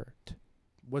 Hurt.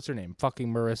 What's her name?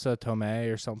 Fucking Marissa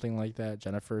Tomei or something like that.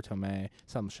 Jennifer Tomei.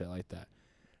 Some shit like that.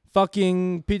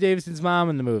 Fucking Pete Davidson's mom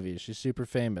in the movie. She's super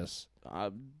famous.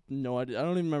 No idea. I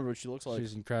don't even remember what she looks like.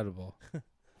 She's incredible.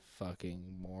 Fucking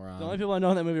moron. The only people I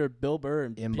know in that movie are Bill Burr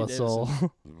and Pete Imbecile.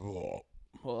 Davidson.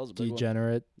 Well, that was a big one.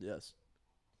 Degenerate. Yes.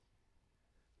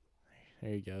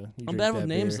 There you go. You I'm drink bad with that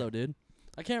names beer. though, dude.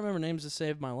 I can't remember names to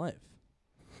save my life.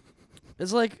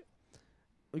 It's like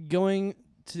going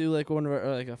to like one of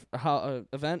our, like a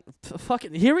event.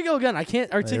 Fucking here we go again. I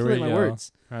can't articulate my go.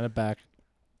 words. Run it back.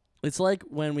 It's like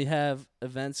when we have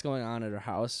events going on at our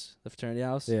house, the fraternity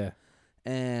house, Yeah.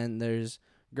 and there's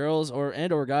girls or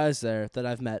guys there that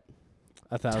I've met,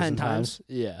 1,000 times.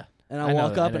 Yeah. and I I know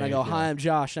walk that- up I and know I you go, feel "Hi, that. I'm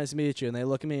Josh. Nice to meet you." And they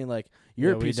look at me and like,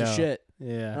 "You're Yeah, a we piece of know. shit."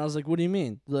 Yeah. And I was like, "What do you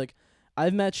mean?" They're like,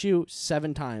 "I've met you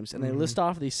 7 times," and they Mhm. list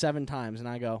off these 7 times, and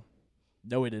I go,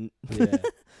 "No, we didn't. Yeah.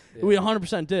 We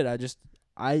 100% did.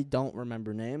 I don't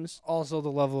remember names." Also,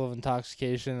 the level of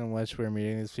intoxication in which we're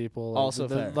meeting these people. Like Also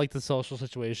fair. like the social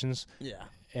situations, Yeah.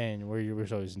 and we're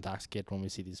always intoxicated when we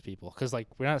see these people. Because, like,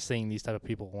 we're not seeing these type of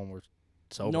people when we're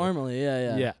sober. Normally,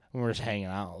 yeah. Yeah, when we're just hanging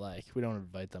out. Like, we don't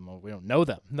invite them over. We don't know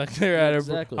them. Like, they're at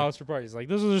Exactly. our house for parties. Like,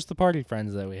 those are just the party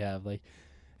friends that we have. Like,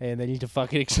 and they need to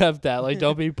fucking accept that. Like,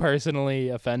 don't be personally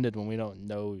offended when we don't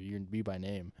know you by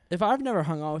name. If I've never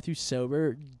hung out with you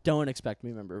sober, don't expect me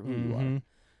to remember who you are. Mhm.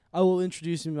 I will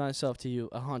introduce myself to you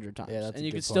 100 times. Yeah, that's and a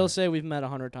you good can still point. say we've met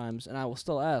 100 times, and I will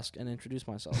still ask and introduce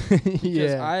myself. Because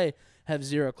Yeah. I have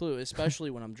zero clue, especially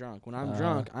when I'm drunk. When I'm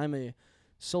drunk, I'm a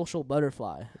social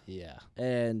butterfly, Yeah.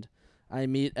 and I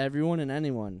meet everyone and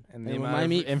anyone. And the when amount I of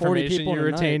meet 40 information people you're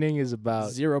in a night, retaining is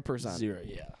about 0%. zero.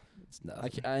 Yeah. It's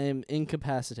nothing. I am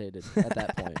incapacitated at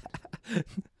that point.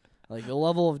 Like the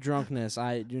level of drunkenness,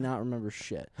 I do not remember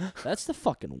shit. That's the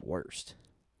fucking worst.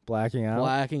 Blacking out.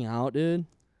 Blacking out, dude.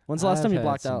 When's the last I've time you had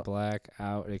blacked some out?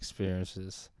 Blackout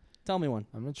experiences. Tell me one.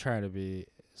 I'm gonna try to be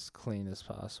as clean as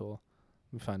possible.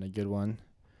 Let me find a good one.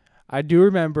 I do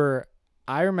remember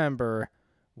I remember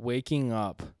waking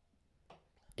up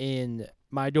in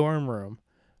my dorm room,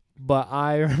 but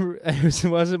it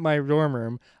wasn't my dorm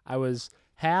room. I was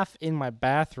half in my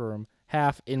bathroom,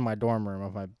 half in my dorm room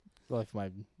of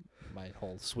my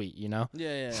whole suite, you know?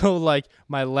 Yeah. So, like,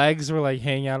 my legs were, like,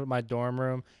 hanging out of my dorm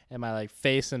room, and my, like,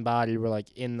 face and body were,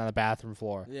 like, in the bathroom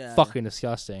floor. Yeah. Fucking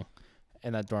disgusting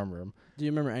in that dorm room. Do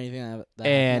you remember anything that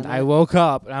And happened I that woke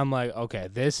up, and I'm like, okay,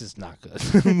 this is not good.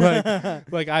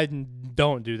 like I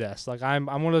don't do this. Like, I'm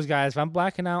one of those guys, if I'm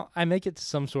blacking out, I make it to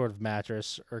some sort of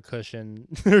mattress or cushion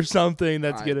or something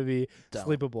that's I going to be don't.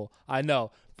 sleepable. I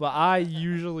know. But I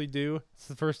usually do. It's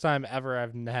the first time ever I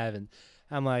haven't.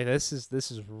 I'm like, this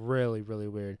is really, really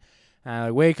weird. And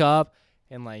I wake up,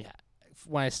 and like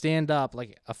when I stand up,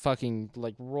 like a fucking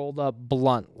like rolled up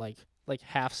blunt, like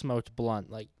half smoked blunt,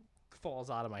 like falls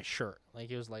out of my shirt.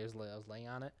 Like I was laying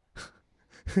on it.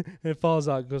 It falls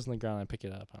out, goes on the ground. I pick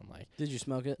it up. I'm like, Did you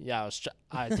smoke it? yeah,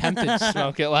 I attempted to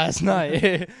smoke it last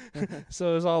night.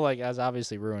 So it was all like, I was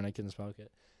obviously ruined. I couldn't smoke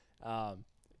it.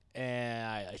 And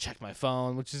I checked my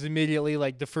phone, which is immediately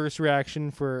like the first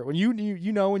reaction for when you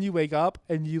know when you wake up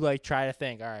and you like try to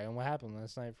think, all right, and what happened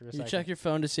last night for a second. You check your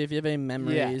phone to see if you have any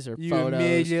memories or you photos.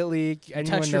 immediately, anyone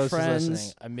text your knows who's friends.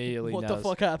 listening, immediately What knows. the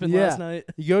fuck happened Yeah. last night?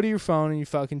 You go to your phone and you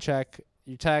fucking check.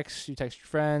 You text your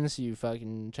friends. You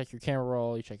fucking check your camera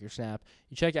roll. You check your Snap.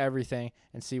 You check everything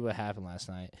and see what happened last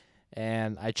night.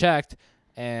 And I checked,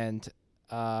 and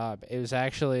it was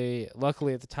actually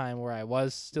luckily at the time where I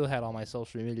still had all my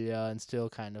social media and still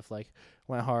kind of like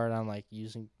went hard on like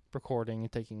recording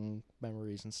and taking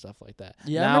memories and stuff like that.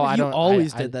 Yeah, now I remember you don't.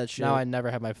 always I did that shit. Now I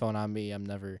never have my phone on me.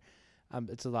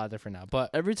 It's a lot different now. But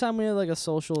Every time we had like a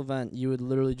social event, you would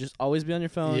literally just always be on your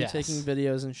phone Yes. taking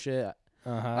videos and shit.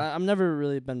 uh-huh. I've never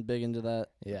really been big into that.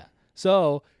 Yeah.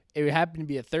 So it happened to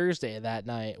be a Thursday that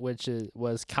night, which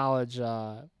was college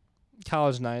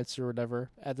nights or whatever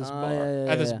at this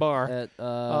bar At,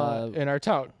 in our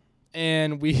town,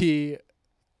 and it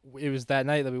was that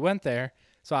night that we went there.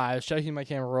 So I was checking my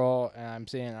camera roll, and I'm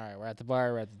saying, all right, we're at the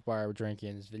bar, we're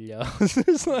drinking this video.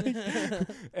 It's like,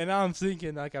 and now I'm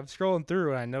thinking, like, I'm scrolling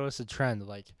through, and I notice a trend,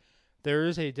 like, there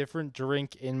is a different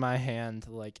drink in my hand,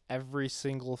 like, every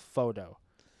single photo.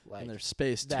 Like, and they're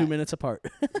spaced that. 2 minutes apart.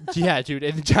 Yeah, dude.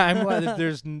 And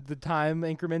the time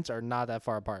increments are not that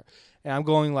far apart. And I'm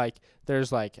going like,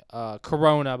 there's like a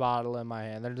Corona bottle in my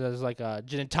hand. There's like a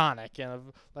gin and tonic and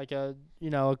a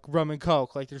rum and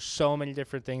Coke. Like there's so many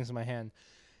different things in my hand.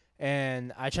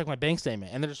 And I check my bank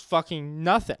statement, and there's fucking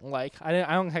nothing. Like I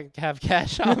don't have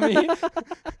cash on me.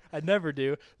 I never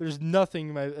do. There's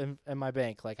nothing in my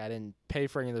bank. Like I didn't pay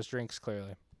for any of those drinks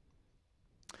clearly.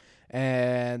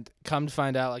 And come to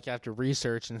find out, like after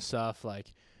research and stuff,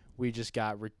 like we just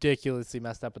got ridiculously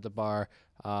messed up at the bar.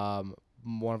 One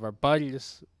of our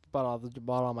buddies bought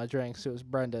all my drinks. It was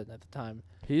Brendan at the time.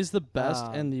 He's the best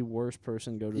and the worst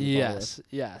person to go to the bar with.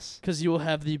 Yes. Because you will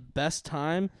have the best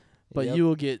time, but Yep. you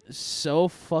will get so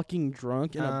fucking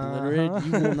drunk and obliterated,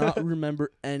 you will not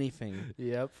remember anything.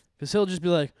 Yep. Because he'll just be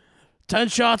like, 10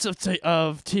 shots of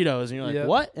Tito's. And you're like, Yep.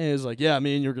 what? And he's like, yeah,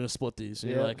 me and you're going to split these.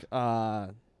 And you're Yep.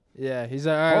 like, Yeah, he's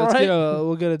like, all right,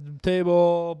 we'll get a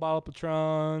table, bottle of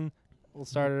Patron, we'll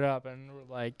start it up, and we're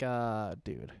like,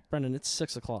 dude, Brendan, it's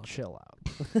 6 o'clock. chill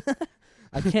out.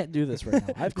 I can't do this right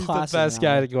now. I have He's classes the best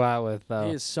now. guy to go out with, though.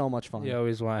 He is so much fun. You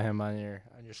always want him on your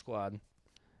squad.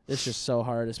 It's just so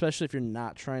hard, especially if you're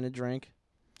not trying to drink.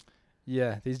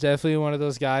 Yeah, he's definitely one of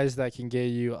those guys that can get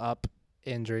you up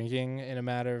in drinking in a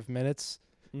matter of minutes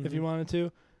if you wanted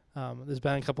to. There's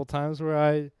been a couple times where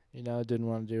I didn't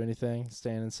want to do anything,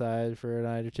 staying inside for a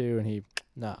night or two,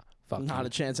 and fuck Not you. a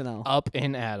chance in hell. Up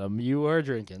and at him. You are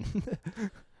drinking.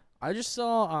 I just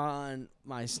saw on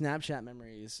my Snapchat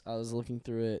memories, I was looking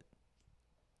through it,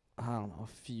 I don't know,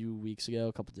 a few weeks ago,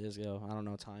 a couple days ago. I don't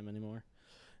know time anymore.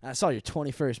 And I saw your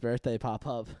 21st birthday pop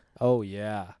up. Oh,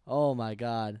 yeah. Oh, my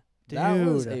God. That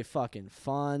was Dude. a fucking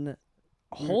fun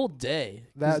whole day.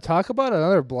 Talk about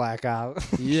another blackout.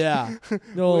 Yeah.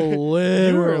 No, You were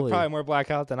literally. probably more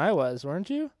blackout than I was, weren't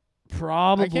you?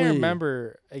 Probably. I can't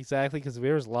remember exactly because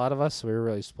there was a lot of us, so we were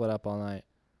really split up all night.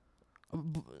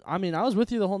 I mean, I was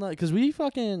with you the whole night because we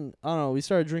fucking, I don't know, we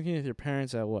started drinking with your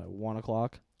parents at what, 1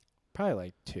 o'clock? Probably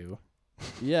like 2.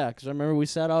 Yeah, because I remember we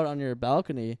sat out on your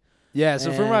balcony. Yeah,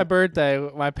 so for my And- birthday,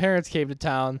 my parents came to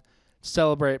town to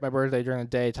celebrate my birthday during the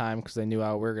daytime because they knew we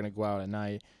were going to go out at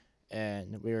night.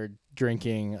 And we were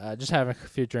drinking, just having a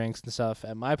few drinks and stuff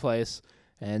at my place.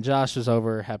 And Josh was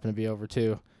over, happened to be over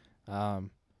too. And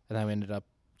then we ended up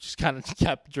just kind of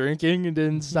kept drinking and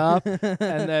didn't stop. And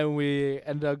then we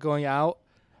ended up going out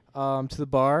to the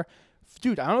bar.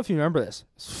 Dude, I don't know if you remember this.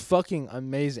 It's fucking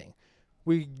amazing.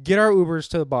 We get our Ubers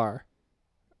to the bar.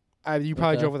 You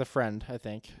probably Okay. drove with a friend, I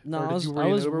think. No, Or I did was, you were I in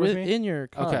the was Uber with me? in your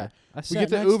car. Okay. I We sat get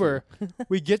the next to Uber. you.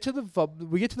 we get to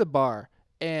the bar,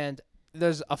 and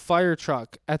there's a fire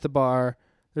truck at the bar.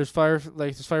 There's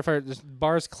firefighter. This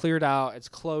bar's cleared out. It's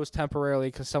closed temporarily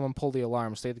because someone pulled the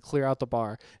alarm, so they had to clear out the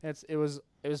bar. And it was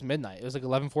midnight. It was like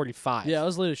 11:45. Yeah, I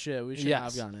was late as shit. We should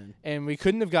Yes. have gone in. And we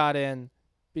couldn't have got in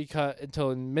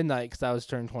until midnight because I was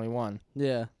turning 21.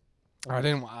 Yeah.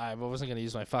 I wasn't gonna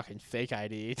use my fucking fake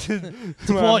ID to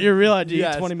Pull out your real ID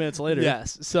Yes. 20 minutes later.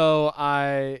 Yes.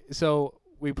 So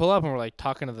we pull up and we're like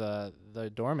talking to the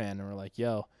doorman and we're like,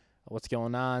 "Yo, what's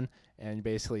going on?" And he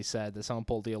basically said that someone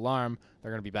pulled the alarm.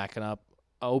 They're gonna be backing up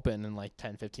open in like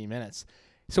 10, 15 minutes.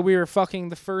 So we were fucking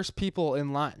the first people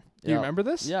in line. Do you Yeah. remember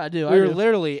this? Yeah, I do. We were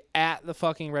literally at the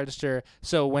fucking register.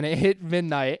 So when it hit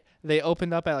midnight, they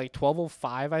opened up at like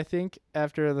 12:05, I think,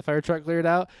 after the fire truck cleared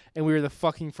out, and we were the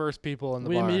fucking first people in the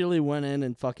We bar. immediately went in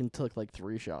and fucking took like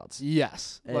 3 shots.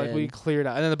 Yes. Like we And- cleared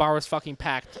out. And then the bar was fucking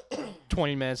packed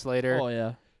 20 minutes later. Oh,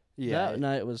 yeah. yeah. That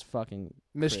night was fucking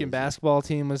Michigan crazy. basketball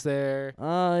team was there.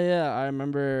 Oh, yeah. I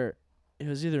remember it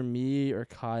was either me or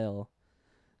Kyle.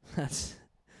 That's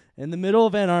in the middle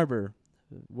of Ann Arbor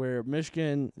where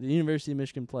the University of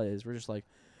Michigan plays. We're just like,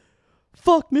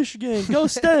 fuck Michigan, go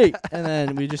state. And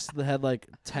then we just had like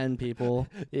 10 people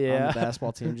on the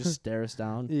basketball team just stare us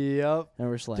down. Yep. And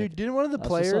we're just like, Dude, didn't one of the that's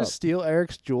what's players up. steal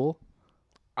Eric's jewel?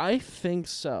 I think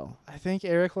so. I think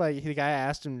Eric, the guy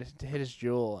asked him to hit his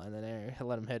jewel, and then Eric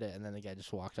let him hit it, and then the guy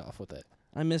just walked off with it.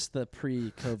 I miss the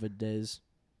pre-COVID days.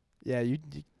 Yeah, you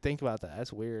think about that.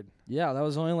 That's weird. Yeah, that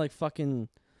was only like fucking.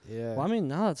 Yeah. Well, I mean,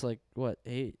 now it's like what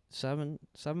 7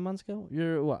 months ago.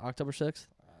 You're what, October 6th?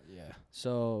 Yeah.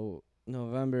 So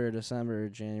November, December,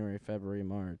 January, February,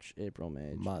 March, April,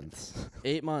 May. Months.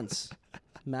 8 months.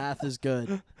 Math is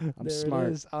good. I'm there smart.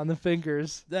 It is, on the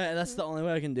fingers. That's the only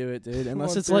way I can do it, dude. Unless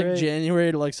Month it's like through 8.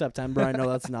 January to like September, I know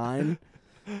that's 9.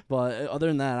 But other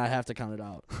than that, I have to count it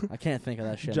out. I can't think of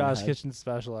that shit. Josh in my Kitchen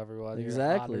special, everyone.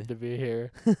 Exactly. You're honored to be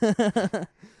here. head.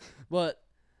 But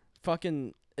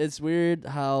fucking, it's weird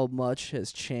how much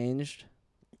has changed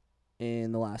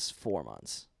in the last 4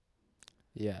 months.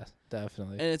 Yeah,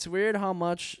 definitely. And it's weird how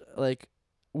much, like,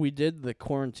 we did the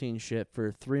quarantine shit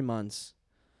for 3 months.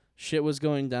 Shit was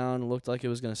going down, looked like it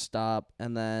was going to stop,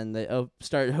 and then they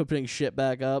started opening shit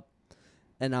back up,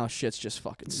 and now shit's just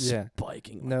fucking Yeah.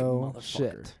 spiking like No a motherfucker.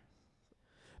 shit.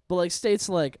 But, like, states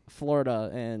like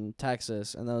Florida and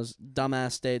Texas and those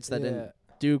dumbass states that didn't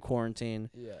do quarantine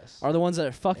Yes. are the ones that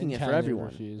are fucking And it for county everyone.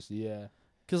 refused, yeah.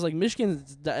 Because, like,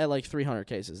 Michigan's at, like, 300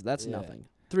 cases. That's Yeah. nothing.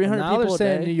 300 now people they're a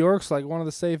saying day. New York's like one of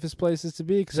the safest places to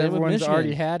be because Same with everyone's already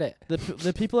Michigan. had it.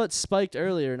 The people that spiked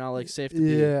earlier are now, like, safe to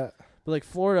be. But, like,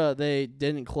 Florida, they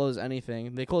didn't close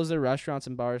anything. They closed their restaurants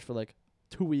and bars for, like,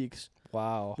 2 weeks.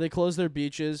 Wow. They closed their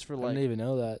beaches for, I like, didn't even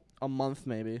know that. a month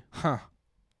maybe. Huh.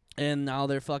 And now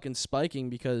they're fucking spiking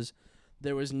because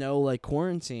there was no, like,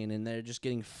 quarantine, and they're just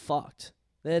getting fucked.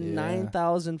 They had Yeah.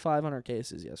 9,500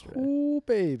 cases yesterday. Ooh,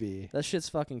 baby. That shit's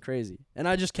fucking crazy. And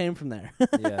I just came from there.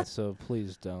 Yeah, so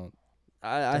please don't.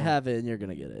 I Don't. have it, and you're going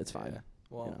to get it. It's fine. Yeah.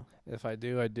 Well, You know? if I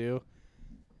do, I do.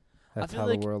 That's feel how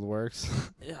like- the world works.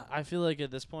 Yeah, I feel like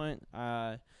at this point,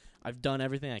 I've done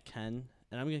everything I can,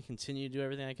 and I'm going to continue to do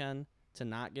everything I can to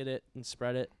not get it and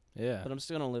spread it. Yeah. But I'm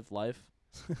still going to live life.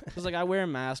 Because, like, I wear a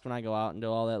mask when I go out and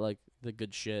do all that, like, the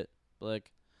good shit. But,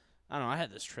 like, I don't know. I had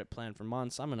this trip planned for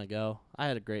months. I'm going to go. I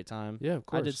had a great time. Yeah, of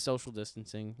course. I did social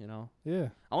distancing, you know. Yeah.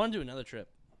 I want to do another trip.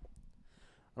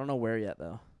 I don't know where yet,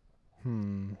 though.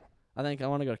 I think I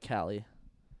want to go to Cali.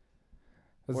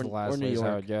 That's Or- the last or New place I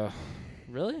York. would go.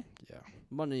 Really? Yeah.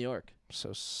 What about New York? I'm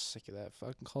so sick of that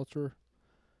fucking culture.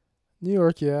 New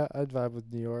York, yeah. I'd vibe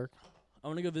with New York. I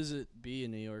want to go visit B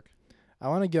in New York. I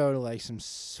want to go to, like, some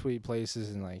sweet places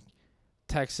in, like,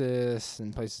 Texas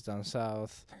and places down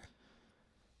south.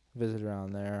 Visit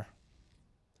around there.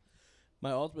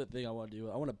 My ultimate thing I want to do,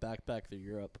 I want to backpack through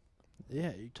Europe.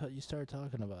 Yeah, you started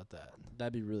talking about that.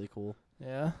 That'd be really cool.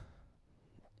 Yeah?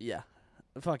 Yeah.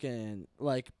 Fucking,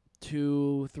 like,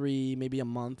 2, 3, maybe a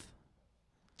month.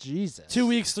 Jesus. 2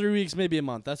 weeks, 3 weeks, maybe a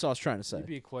month. That's all I was trying to say. You'd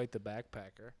be quite the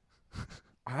backpacker.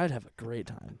 I'd have a great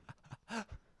time.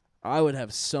 I would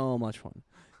have so much fun.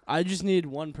 I just need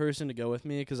one person to go with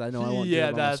me because I know I won't do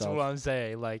it by that's myself. what I'm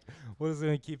saying. Like, what is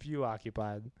going to keep you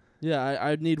occupied? Yeah,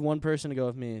 I'd need one person to go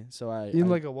with me. So Even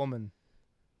like a woman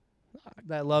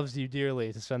that loves you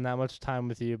dearly to spend that much time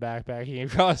with you backpacking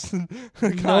across the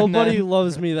nobody continent.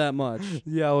 loves me that much.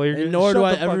 Yeah, well, you're And gonna nor do shut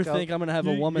I the ever fuck up. think I'm gonna have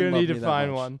a You- woman You're love gonna need me to that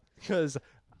find much. one because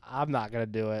I'm not gonna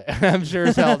do it. I'm sure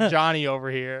as hell Johnny over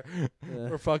here Yeah.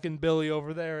 or fucking Billy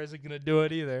over there isn't gonna do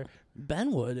it either.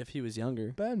 Ben would if he was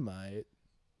younger, Ben might.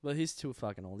 but he's too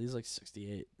fucking old. He's like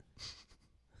 68.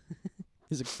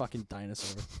 He's a fucking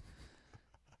dinosaur.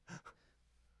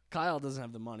 Kyle doesn't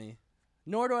have the money,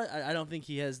 nor do I don't think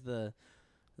he has the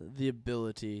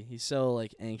ability. He's so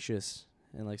like anxious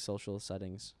in like social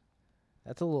settings.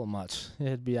 That's a little much.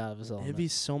 It'd be out of his element. It'd be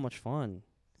so much fun.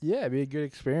 Yeah, it'd be a good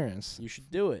experience. You should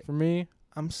do it. For me,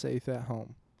 I'm safe at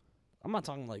home. I'm not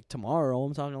talking like tomorrow.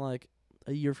 I'm talking like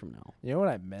a year from now. You know what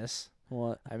I miss?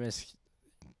 What? I miss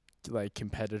like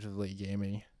competitively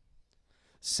gaming.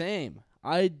 Same.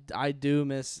 I do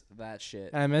miss that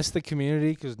shit. And I miss the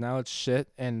community because now it's shit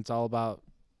and it's all about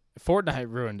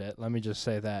Fortnite ruined it. Let me just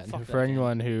say that. Fuck And that for game.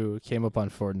 anyone who came up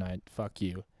on Fortnite, fuck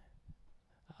you.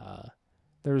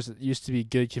 There used to be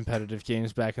good competitive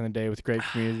games back in the day with great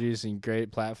communities and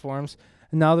great platforms,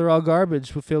 and now they're all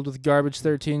garbage. We're filled with garbage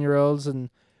 13-year-olds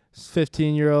and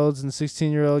 15-year-olds and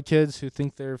 16-year-old kids who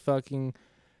think they're fucking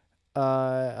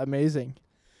amazing.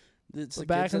 It's But the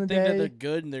back kids in that the think that day, they're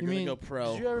good and they're You gonna mean, go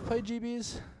pro. Did you ever play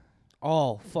GBs?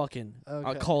 Oh, fucking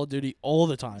Okay. Call of Duty all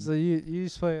the time. So you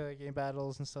used to play like game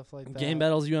battles and stuff like that. Game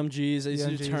battles, UMGs. I used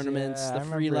to do UMGs, tournaments, yeah, the I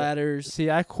free remember it. ladders. See,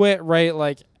 I quit right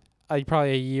like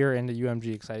probably a year into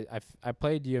UMG because I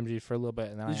played UMG for a little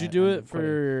bit. And then Did I you do ended it up quitting.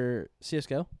 for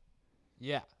CS:GO?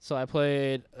 Yeah. So I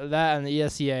played that on the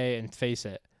ESEA and Face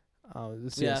It.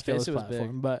 The Yeah, CS:GO Face It was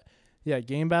platform. big. But yeah,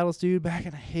 game battles, dude. Back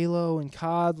in Halo and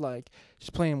COD, like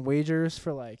just playing wagers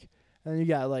for like. And then you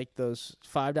got like those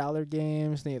 $5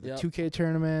 games. Then you have the Yep. 2K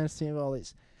tournaments. Then you have all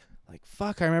these. Like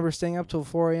fuck, I remember staying up till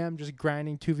 4 a.m. just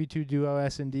grinding 2v2 duo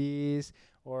S&Ds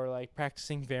or like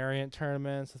practicing variant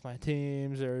tournaments with my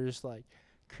teams or just like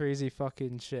crazy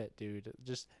fucking shit, dude.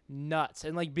 Just nuts.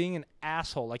 And like being an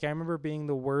asshole. Like I remember being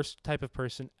the worst type of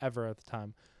person ever at the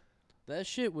time. That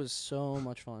shit was so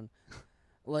much fun.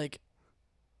 Like,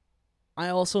 I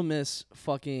also miss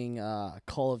fucking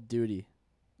Call of Duty.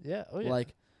 Yeah. Oh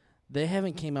Like, they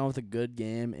haven't came out with a good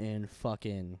game in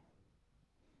fucking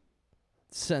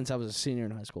since I was a senior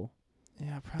in high school.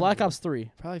 yeah. Probably, Black Ops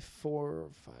 3. Probably 4 or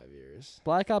 5 years.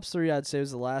 Black Ops 3, I'd say,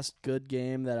 was the last good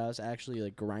game that I was actually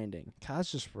like grinding.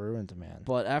 COD's just ruined, man.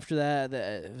 But after that,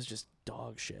 it was just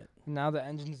dog shit. Now the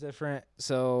engine's different,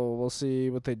 so we'll see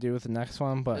what they do with the next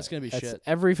one. But It's gonna be shit.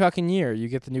 Every fucking year, you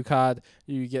get the new COD.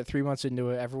 You get 3 months into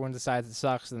it, everyone decides it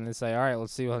sucks, and they say, "All right,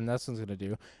 let's see what the next one's gonna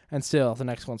do." And still, the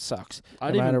next one sucks. I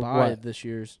No didn't even matter buy what. this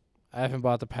year's. I haven't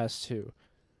bought the past 2.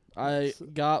 I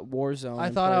got Warzone. I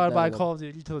and thought played I would that buy a little. Call of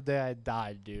Duty till the day I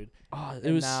died, dude. Oh, it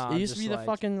And was. now It I'm used to be just the like,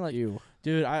 fucking like, You.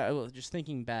 dude. I was just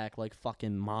thinking back, like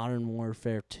fucking Modern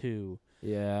Warfare 2,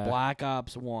 Yeah. Black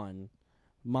Ops 1,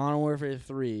 Modern Warfare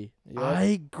 3. Yep.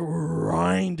 I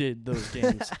grinded those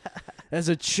games as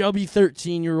a chubby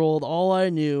 13-year-old. All I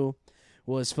knew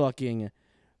was fucking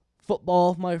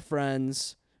football with my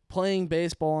friends, playing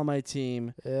baseball on my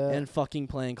team, Yeah. and fucking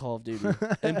playing Call of Duty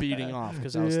and beating off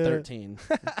because I was Yeah. 13.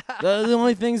 The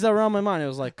only things that were on my mind, it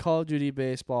was like Call of Duty,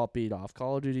 baseball, beat off.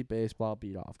 Call of Duty, baseball,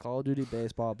 beat off. Call of Duty,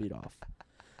 baseball, beat off.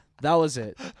 That was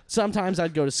it. Sometimes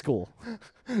I'd go to school.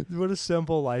 What a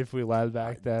simple life we led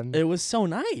back then. It was so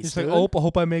nice. It's dude. like, I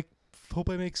hope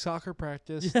I make soccer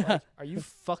practice. Yeah. Like, are you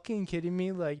fucking kidding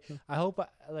me? Like, I hope I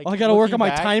gotta work looking on my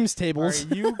back, times tables.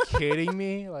 Are you kidding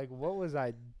me? Like, what was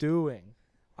I doing?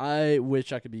 I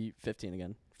wish I could be 15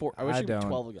 again. I wish I could be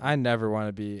 12 again. I never want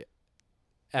to be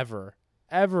ever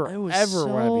It was want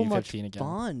so to be much 15 again.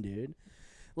 fun, dude.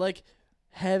 Like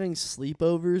having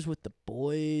sleepovers with the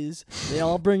boys. They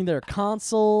all bring their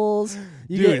consoles.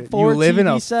 You Dude, get 4 you live in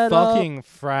a TV set up. fucking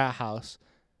frat house.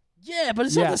 Yeah, but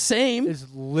it's Yeah. not the same. It's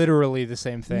literally the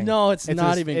same thing. No, it's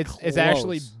not even It's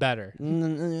actually close. better. I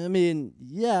mean,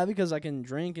 yeah, because I can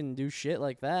drink and do shit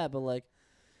like that, but like,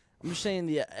 I'm just saying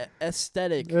the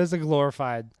aesthetic It was a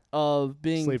glorified. of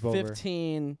being Sleepover.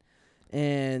 15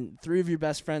 and 3 of your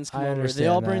best friends come I over. They understand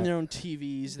all bring that. their own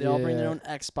TVs. They all bring their Yeah. own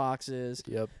Xboxes.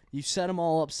 Yep. You set them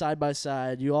all up side by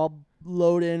side. You all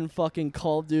load in fucking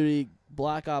Call of Duty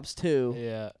Black Ops 2,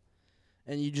 Yeah.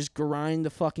 and you just grind the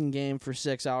fucking game for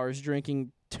 6 hours,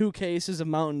 drinking 2 cases of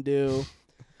Mountain Dew,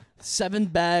 7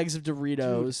 bags of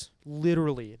Doritos.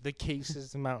 Literally, the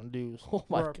cases of Mountain Dews Oh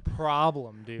my were a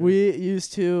problem, dude. We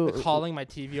used to calling my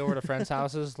TV over to friends'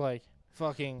 houses, like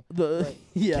fucking the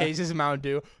yeah. cases of Mountain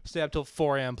Dew, stay up till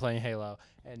 4 a.m. playing Halo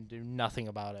and do nothing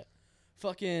about it.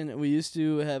 Fucking, we used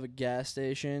to have a gas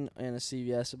station and a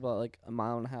CVS about like a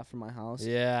mile and a half from my house.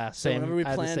 Yeah, So same. whenever we I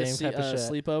had the planned a same type of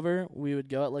shit. sleepover, we would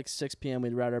go at like 6 p.m.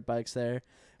 We'd ride our bikes there.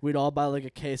 We'd all buy like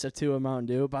a case of 2 of Mountain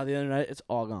Dew. By the end of the night, it's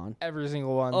all gone. Every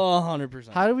single one. 100%.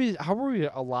 How were we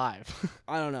alive?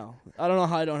 I don't know. I don't know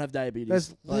how I don't have diabetes.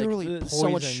 That's Like, literally there's poison so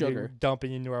much sugar. dude,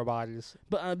 dumping into our bodies.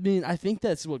 But I mean, I think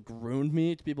that's what groomed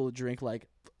me to be able to drink like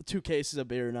 2 cases of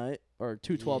beer a night or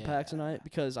 2 12-packs a night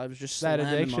because I was just That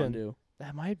slamming addiction. Mountain Dew.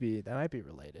 That might be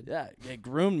related. Yeah, it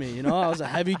groomed me. You know, I was a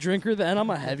heavy drinker then. I'm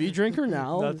a heavy drinker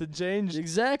now. Nothing changed.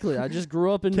 Exactly. I just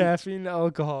grew up in Caffeine,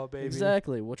 alcohol, baby.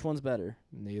 Exactly. Which one's better?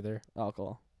 Neither.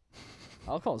 Alcohol.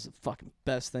 Alcohol is the fucking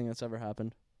best thing that's ever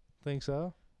happened. Think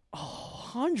so? Oh,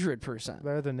 100%.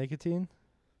 Better than nicotine?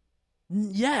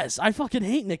 Yes, I fucking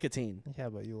hate nicotine. Yeah,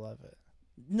 but you love it.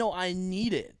 No, I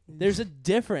need it. There's a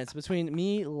difference between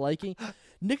me liking...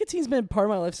 Nicotine's been part of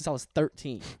my life since I was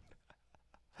 13.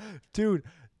 Dude,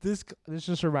 this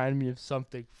just reminded me of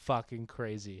something fucking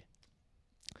crazy.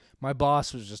 My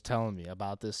boss was just telling me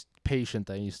about this patient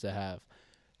I used to have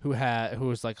who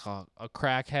was like a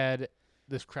crackhead,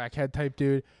 this crackhead type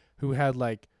dude who had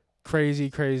like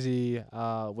crazy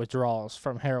withdrawals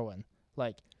from heroin.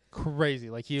 Like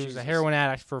crazy. Like he was a Jesus. heroin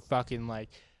addict for fucking like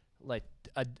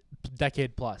a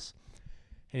decade plus.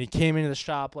 And he came into the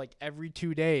shop like every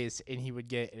 2 days and he would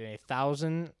get a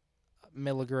 1,000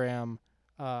 milligram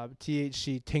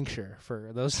THC tincture.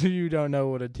 For those of you who don't know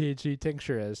what a THC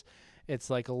tincture is, it's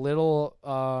like a little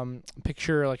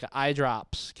picture like an eye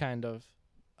drops kind of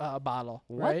bottle,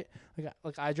 What? right?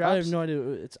 Like eye drops. I have no idea.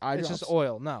 It's eye It's drops. just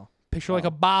oil. No, picture like Oh.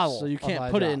 a bottle. So you of can't eye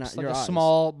put it in drops, your like a eyes.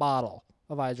 small bottle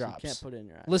of eye So you drops. can't put it in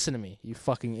your eye. Listen to me, you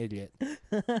fucking idiot.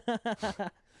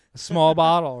 A small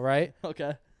bottle, right?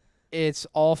 Okay. It's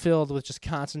all filled with just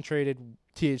concentrated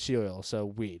THC oil, so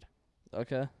weed.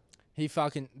 Okay.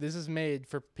 This is made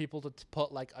for people to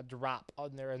put like a drop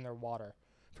on there in their water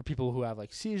for people who have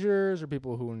like seizures or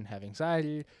people who have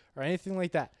anxiety or anything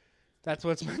like that. That's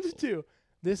what it's meant to do.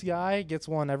 This guy gets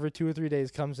one every 2 or 3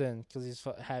 days, comes in because he's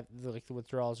had like the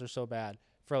withdrawals are so bad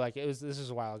for like this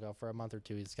is a while ago, for a month or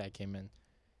two. This guy came in.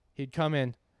 He'd come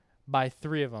in, buy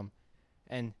 3 of them,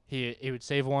 and he would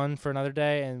save one for another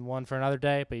day and one for another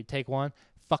day, but he'd take one,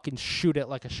 fucking shoot it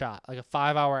like a shot, like a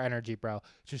 5-hour energy, bro,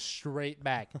 just straight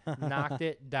back, knocked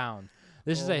it down.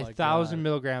 This is Oh a my 1,000 God.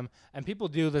 milligram, and people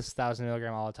do this 1,000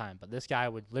 milligram all the time, but this guy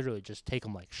would literally just take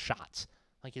them like shots.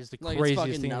 Like it's the Like it's craziest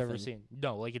fucking thing I've ever nothing. seen.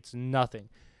 No, like it's nothing.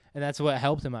 And that's what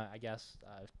helped him, I guess,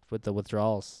 with the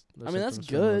withdrawals. the I mean, that's symptoms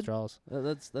from the good. withdrawals.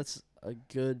 That's a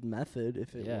good method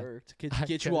if it Yeah. worked. I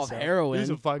Get you guess off so. heroin. He was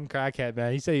a fucking crackhead,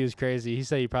 man. He said he was crazy. He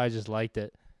said he probably just liked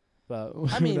it. But I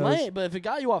who mean, knows? but if it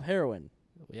got you off heroin,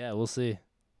 Yeah, we'll see.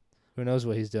 Who knows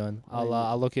what he's doing? I mean-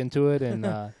 I'll look into it and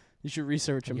you should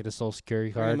research him. get a social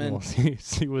security Bring card him and in. we'll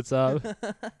see what's up.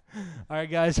 All right,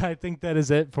 guys. I think that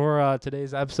is it for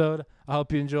today's episode. I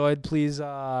hope you enjoyed. Please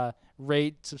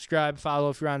rate, subscribe, follow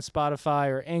if you're on Spotify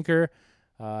or Anchor.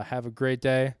 Have a great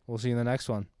day. We'll see you in the next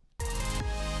one.